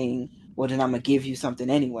anything, well then I'm gonna give you something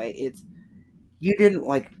anyway. It's you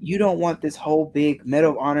don't want this whole big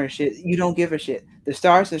Medal of Honor shit. You don't give a shit. The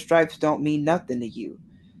Stars and Stripes don't mean nothing to you.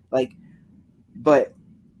 Like, but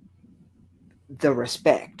the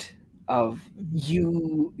respect of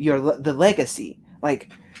the legacy,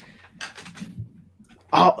 like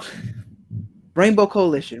Rainbow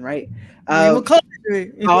Coalition, right?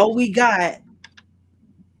 All we got,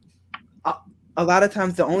 a lot of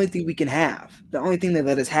times the only thing we can have, the only thing they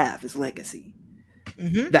let us have is legacy.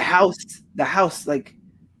 The house, like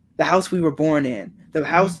the house we were born in, the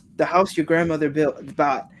house your grandmother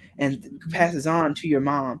bought and passes on to your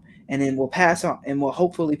mom, and then will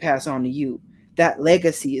hopefully pass on to you. That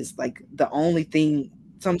legacy is like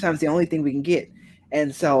sometimes the only thing we can get.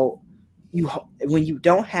 And so when you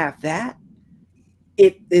don't have that,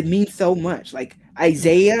 it means so much. Like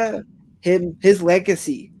Isaiah, his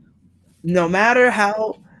legacy, no matter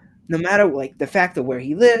no matter like the fact of where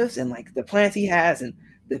he lives and like the plants he has and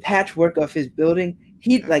the patchwork of his building,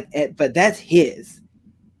 but that's his.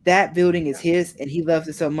 That building is his, and he loves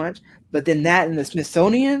it so much. But then that in the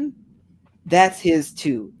Smithsonian, that's his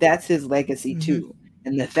too. That's his legacy too.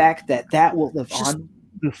 And the fact that will live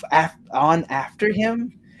on after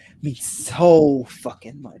him means so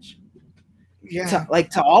fucking much. Yeah.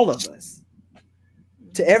 To all of us,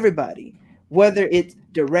 to everybody, whether it's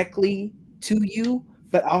directly to you,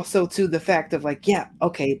 but also to the fact of like, yeah,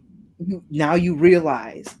 okay, now you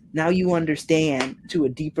realize, now you understand to a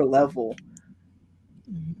deeper level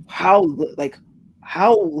how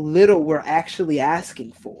little we're actually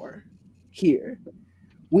asking for here.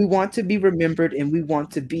 We want to be remembered and we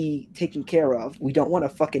want to be taken care of. We don't want to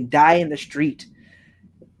fucking die in the street.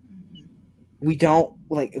 We don't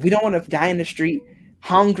want to die in the street,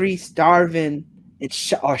 hungry, starving,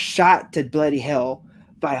 and or shot to bloody hell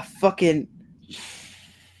by a fucking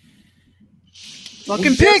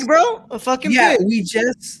pig, bro. A fucking pig.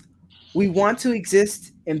 We want to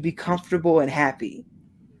exist and be comfortable and happy.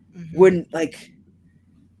 Wouldn't like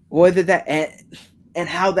whether that and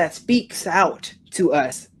how that speaks out to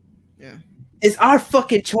us. Yeah. It's our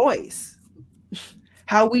fucking choice.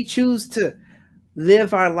 How we choose to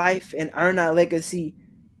live our life and earn our legacy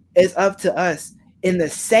is up to us in the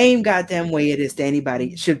same goddamn way it is to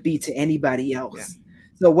anybody, it should be to anybody else. Yeah.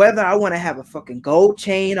 So whether I want to have a fucking gold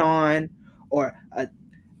chain on or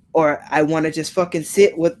I want to just fucking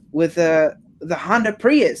sit with the Honda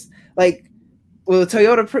Prius, like with a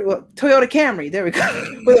Toyota Camry. There we go.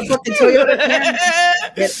 With a fucking Toyota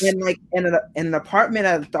Camry and an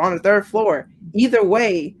apartment on the third floor. Either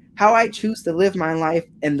way, how I choose to live my life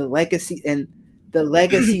and the legacy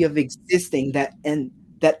of existing that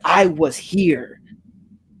I was here.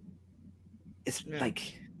 It's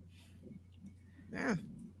like, yeah,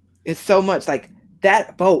 it's so much like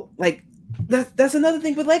that boat. Like that's another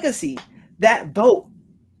thing with legacy. That boat.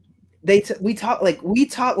 They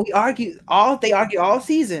argue all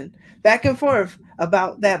season back and forth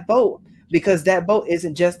about that boat because that boat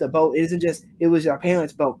isn't just a boat. It was our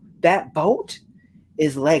parents' boat. That boat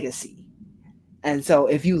is legacy. And so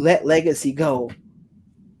if you let legacy go,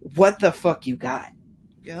 what the fuck you got?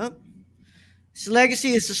 Yep. It's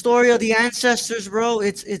legacy. It's the story of the ancestors, bro.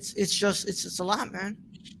 It's a lot, man.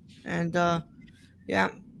 And yeah.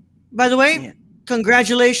 By the way,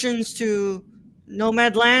 congratulations to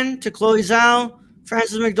Nomadland, to Chloe Zhao,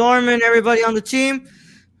 Frances McDormand, everybody on the team.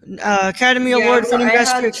 Academy Award winning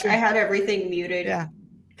Best Picture. I had everything muted. Yeah.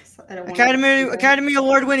 Academy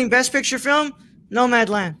Award winning Best Picture film,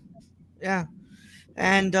 Nomadland. Yeah.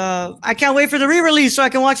 And I can't wait for the re-release so I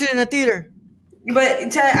can watch it in a theater.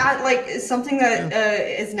 But to add, like, something that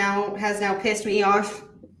has now pissed me off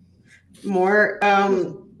more,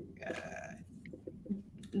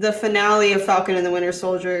 the finale of Falcon and the Winter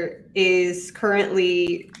Soldier is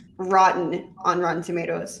currently rotten on Rotten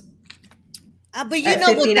Tomatoes. But you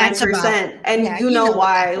know what that's about. And you know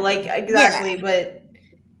why. Like, exactly, but...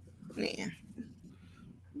 Yeah.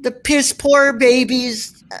 The piss poor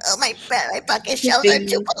babies. Oh, my fucking shows are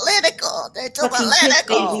too political. They're too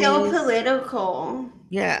political. So political.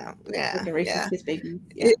 Yeah.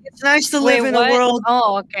 It's nice to live in a world.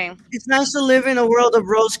 Oh, okay. It's nice to live in a world of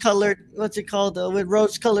rose-colored. What's it called? With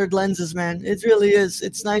rose-colored lenses, man. It really is.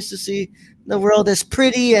 It's nice to see the world as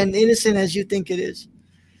pretty and innocent as you think it is.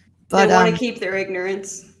 But they want to keep their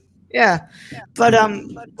ignorance. Yeah. But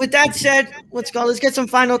with that said, let's get some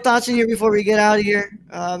final thoughts in here before we get out of here.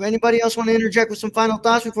 Anybody else want to interject with some final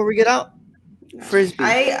thoughts before we get out? Frisbee.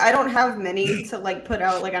 I don't have many to like put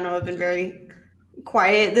out. Like I know I've been very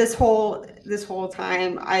quiet this whole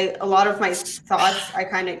time. A lot of my thoughts I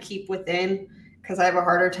kind of keep within because I have a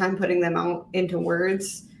harder time putting them out into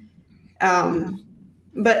words.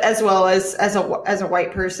 But as well as a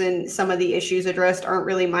white person, some of the issues addressed aren't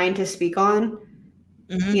really mine to speak on.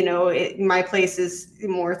 Mm-hmm. You know, my place is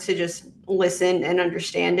more to just listen and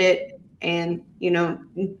understand it and, you know,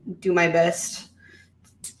 do my best.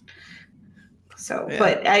 So, yeah.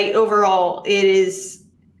 But overall, it is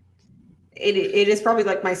probably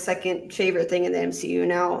like my second favorite thing in the MCU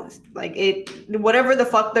now. Like whatever the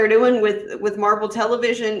fuck they're doing with Marvel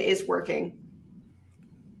Television is working.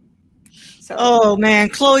 So, oh man,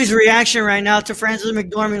 Chloe's reaction right now to Frances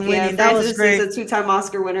McDormand winning, that was great. Is a 2-time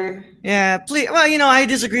Oscar winner. Yeah, please. Well, you know, I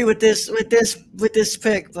disagree with this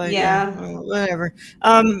pick, but yeah, whatever.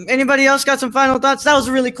 Anybody else got some final thoughts? That was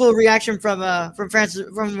a really cool reaction from Frances,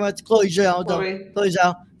 from Chloe Zhao. Chloe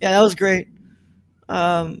Zhao. Yeah, that was great.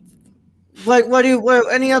 Any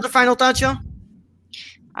other final thoughts, y'all?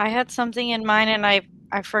 I had something in mind and I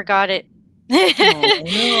forgot it.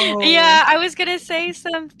 no. Yeah, I was gonna say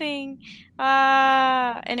something,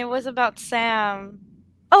 and it was about Sam.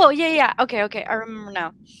 Oh yeah. Okay. I remember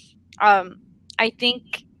now. I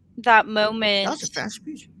think that That moment, was a fast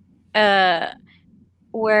speech. uh,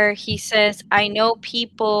 where he says, "I know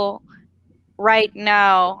people right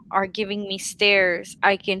now are giving me stares.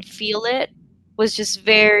 I can feel it," was just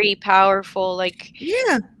very powerful. Like,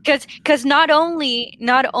 Yeah. because not only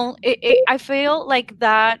I feel like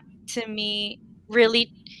that to me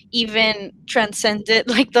really even transcended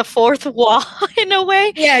like the fourth wall in a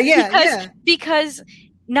way, because Yeah. because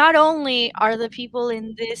not only are the people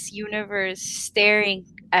in this universe staring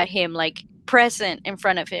at him, like present in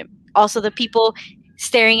front of him, also the people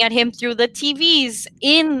staring at him through the TVs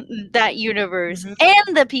in that universe, Mhm.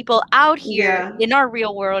 and the people out here Yeah. in our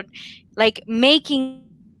real world, like making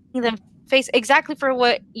them face exactly for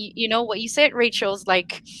what what you said, Rachel's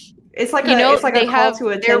like, It's like a call to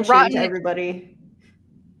they're attention to rotten. everybody.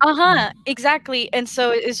 Exactly. And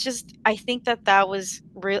so it's just, I think that was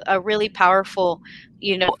a really powerful,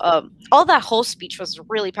 all that whole speech was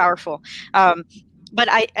really powerful. Um, but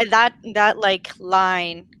that like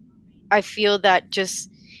line, I feel that just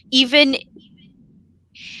even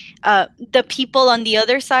the people on the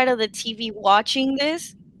other side of the TV watching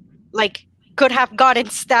this, like, could have gotten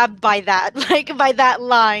stabbed by that, like by that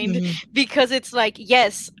line, Mhm. because it's like,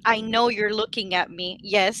 yes, I know you're looking at me,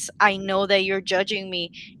 yes, I know that you're judging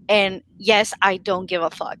me, and yes, I don't give a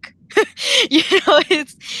fuck.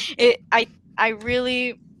 It's it I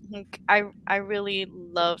really I really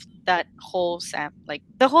loved that whole Sam, like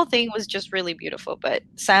the whole thing was just really beautiful, but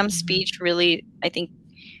Sam's speech really, I think,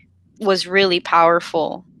 was really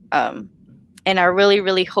powerful. And I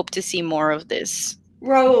really hope to see more of this.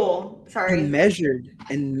 Raul, sorry. And measured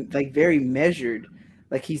and like very measured.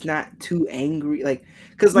 Like he's not too angry. Like,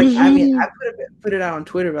 because like I mean, I put it out on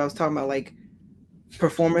Twitter. But I was talking about like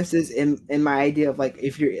performances in my idea of like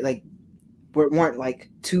if you're like weren't like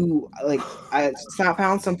too like I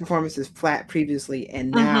found some performances flat previously, and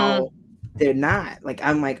now they're not. Like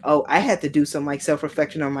I'm like, oh, I had to do some like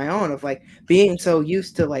self-reflection on my own of like being so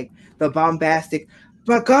used to like the bombastic,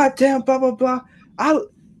 but goddamn blah blah blah. I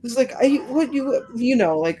was like, what you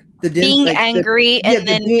know like the Being like angry the and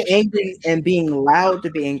then being angry and being loud to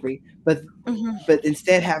be angry, but Mhm.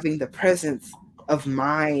 instead having the presence of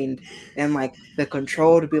mind and like the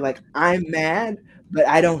control to be like, I'm mad, but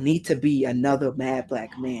I don't need to be another mad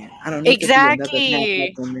black man. I don't need to be another mad black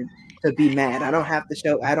Exactly. woman to be mad. I don't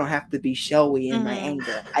have to be showy in my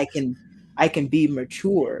anger. I can be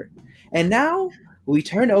mature. And now we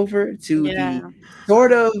turn over to the Yeah.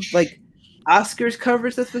 sort of like Oscars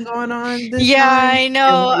coverage that's been going on this Yeah, time. I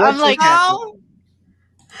know. I'm like, How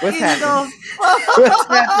What's in happened? the What's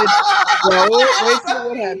happened? Bro, Rachel,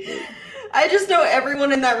 what happened? I just know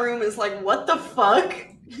everyone in that room is like, what the fuck?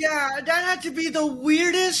 Yeah, that had to be the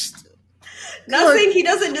weirdest. Not Look, saying he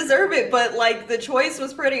doesn't deserve it, but like the choice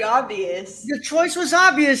was pretty obvious. the choice was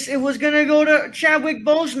obvious. It was gonna go to Chadwick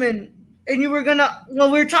Boseman, and you were gonna. Well,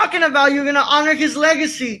 we were talking about you're gonna honor his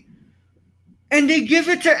legacy, and they give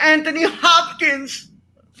it to Anthony Hopkins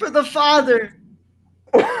for the father.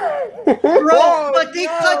 Bro, but they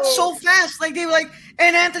cut so fast. Like they were like,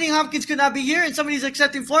 and Anthony Hopkins could not be here, and somebody's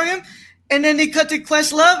accepting for him. And then they cut to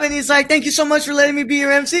Questlove, and he's like, "Thank you so much for letting me be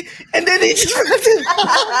your MC." And then he just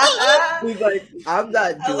He's like, I'm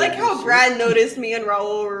not doing I like how this Brad noticed me and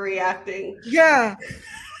Raul were reacting. yeah.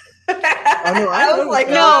 Oh, no, I was like,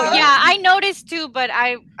 no, oh. yeah, I noticed too, but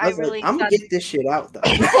I was really like, I'm gonna thought- get this shit out though.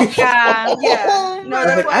 yeah. Yeah, no,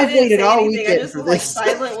 that's why I I've didn't waited say all anything. I weekend just for was like this.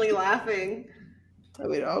 silently laughing. I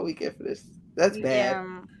waited all weekend for this. That's bad.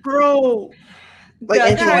 Yeah. Bro. Like, The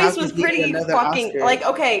Anthony choice Hopkins was getting pretty another fucking Oscar. like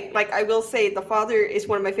okay. Like I will say, The Father is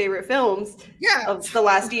one of my favorite films Yeah. of the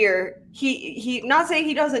last year. He not saying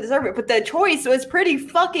he doesn't deserve it, but the choice was pretty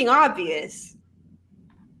fucking obvious.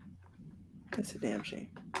 That's a damn shame.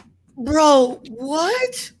 Bro,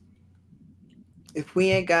 what? If we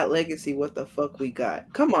ain't got legacy, what the fuck we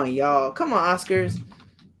got? Come on, y'all. Come on, Oscars.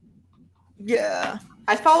 Yeah.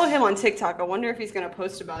 I follow him on TikTok. I wonder if he's gonna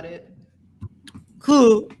post about it.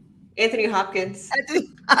 Who? Anthony Hopkins. Anthony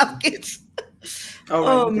Hopkins. All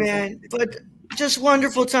Oh right, man, but just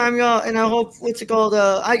wonderful time, y'all, and I hope what's it called?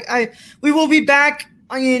 We will be back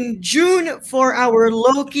in June for our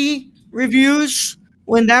Loki reviews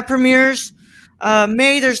when that premieres.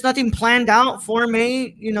 May, there's nothing planned out for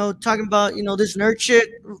May. You know, talking about this nerd shit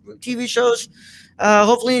TV shows.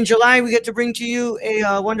 Hopefully in July we get to bring to you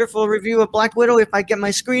a wonderful review of Black Widow if I get my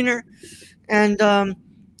screener, and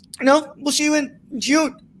we'll see you in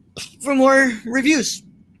June for more reviews.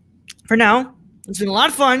 For now, it's been a lot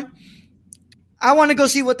of fun. I want to go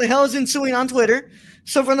see what the hell is ensuing on Twitter.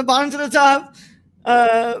 So from the bottom to the top,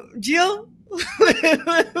 Gio,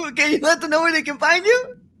 can you let them know where they can find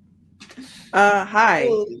you? Hi,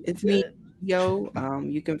 it's me, Yo.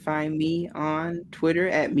 You can find me on Twitter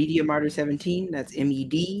at MediaMartyr17. That's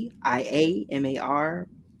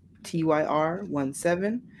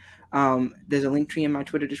MEDIAMARTYR17. There's a link tree in my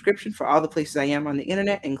Twitter description for all the places I am on the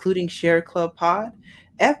internet, including Share Club Pod.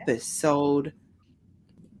 Episode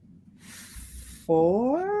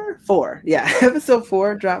 4. Yeah, episode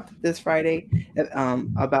 4 dropped this Friday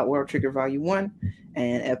about World Trigger Volume 1,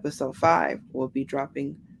 and episode 5 will be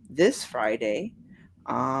dropping this Friday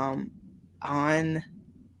on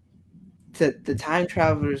the Time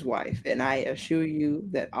Traveler's Wife. And I assure you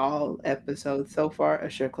that all episodes so far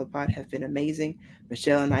of Share Club Pod have been amazing.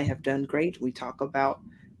 Michelle and I have done great. We talk about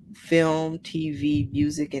film, TV,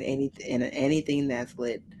 music, and anything that's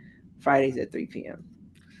lit. Fridays at 3 p.m.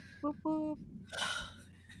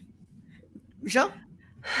 Michelle?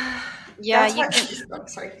 Yeah, That's you why- can. I'm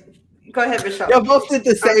sorry. Go ahead, Michelle. Y'all both did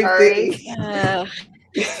the same sorry. thing.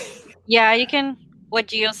 Yeah, you can. What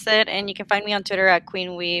Gio said, and you can find me on Twitter at Queen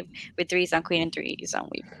Weeb with 3s on Queen and 3s on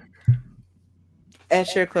Weeb. At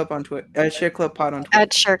Share Club on Twitter. Share Club Pod on Twitter.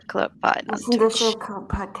 At Share Club Pod on Listen to Twitch. Show Club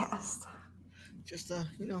podcast. Just I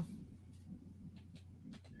We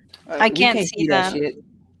can't see that them. shit.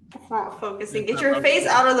 It's not focusing. Get your face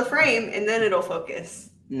out of the frame, and then it'll focus.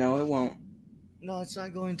 No, it won't. no, it's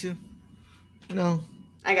not going to. No.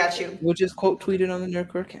 I got you. We'll just quote tweet it on the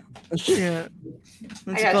Nerdcore account. Yeah.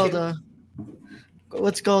 What's I it got called?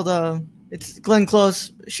 What's it called? It's Glenn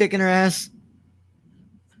Close shaking her ass.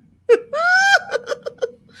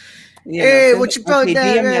 Yeah, Hey, no, what you okay,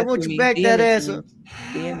 back DM that? to What you me. back DM that it to ass me. up?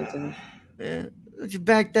 DM it to me. Yeah. What you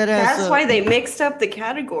back that ass That's up? why they mixed up the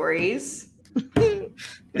categories.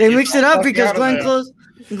 They mixed it up because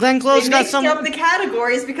Glenn Close They got mixed some. up the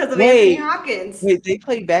categories because of Wait. Anthony Hopkins. Wait, they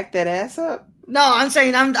play back that ass up? No, I'm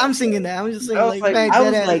saying I'm singing that. I'm just saying I was like, back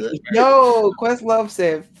that ass up. yo, Questlove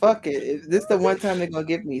said, fuck it. This is the one time they're going to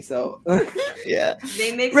get me, so. Yeah.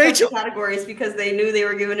 They mixed Rachel- up the categories because they knew they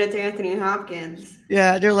were giving it to Anthony Hopkins.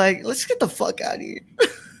 Yeah, they're like, let's get the fuck out of here.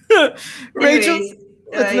 Rachel, Anyways,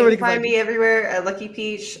 let's you know where can to find me everywhere at Lucky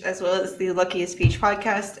Peach, as well as the Luckiest Peach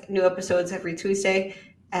podcast. New episodes every Tuesday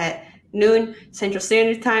at noon Central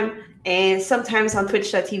Standard Time, and sometimes on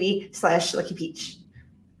twitch.tv/Lucky Peach.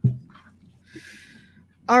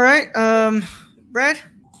 All right, Brad.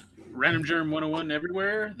 Random Germ 101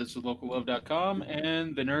 everywhere. This is locallove.com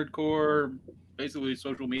and the Nerdcore, basically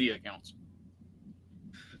social media accounts.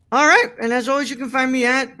 All right, and as always, you can find me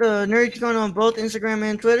at the Nerdcore on both Instagram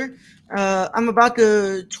and Twitter. I'm about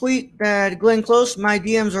to tweet that Glenn Close, my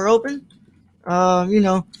DMs are open.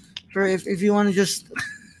 For if you want to just,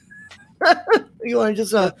 you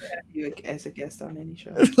As a guest on any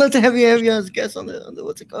show. let's have you as a guest on the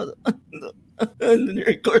what's it called, on the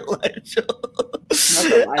Nerdcore live show.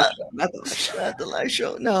 Not the live show. Not the live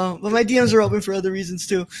show. No, but my DMs are open for other reasons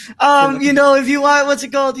too. If you want, what's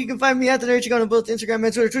it called? You can find me at the Nerd Chicano, both Instagram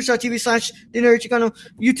and Twitter, twitch.tv/the Nerd Chicano,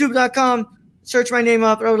 youtube.com. Search my name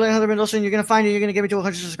up, Robert Heather Mendoza, and you're gonna find it. You're gonna get me to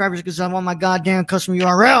 100 subscribers because I'm on my goddamn custom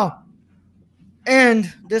URL.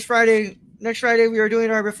 And next Friday, we are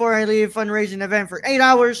doing our Before I Leave fundraising event for 8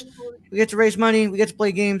 hours. We get to raise money, we get to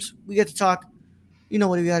play games, we get to talk. You know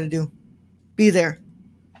what we got to do. Be there,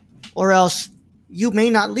 or else you may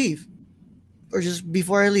not leave, or just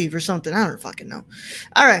before I leave or something. I don't fucking know.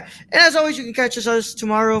 All right. And as always, you can catch us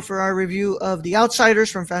tomorrow for our review of The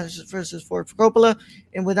Outsiders from Francis Ford Coppola.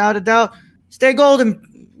 And without a doubt, stay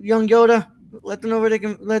golden, young Yoda. Let them know where they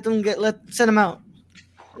can send them out.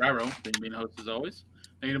 Raro, being main host as always.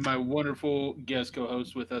 Thank you to my wonderful guest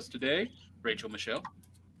co-host with us today, Rachel Michelle.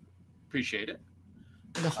 Appreciate it.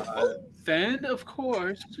 Then, of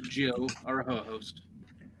course, Jill, our host.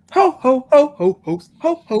 Ho, ho, ho, ho, host.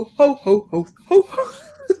 Ho, ho, ho, ho, host. Ho, ho.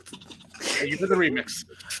 Thank you for the remix.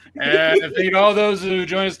 And thank you to all those who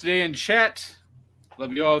joined us today in chat.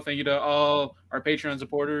 Love you all. Thank you to all our Patreon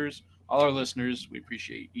supporters, all our listeners. We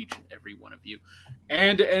appreciate each and every one of you.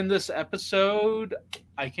 And to end this episode,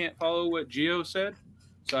 I can't follow what Gio said,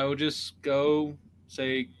 so I will just go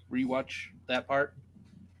say rewatch that part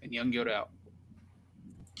and Young Yoda out.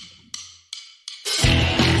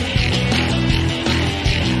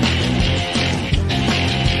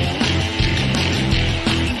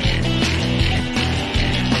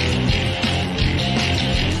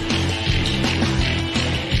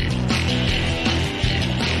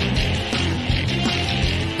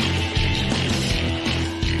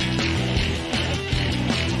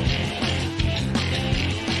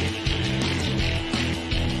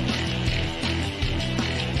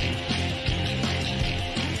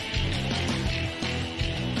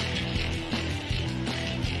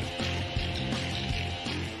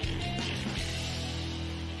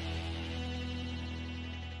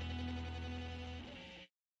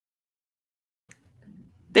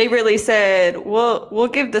 They really said, we'll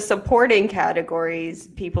give the supporting categories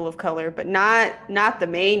people of color, but not the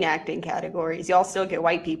main acting categories. Y'all still get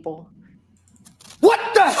white people. What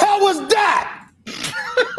the hell was that?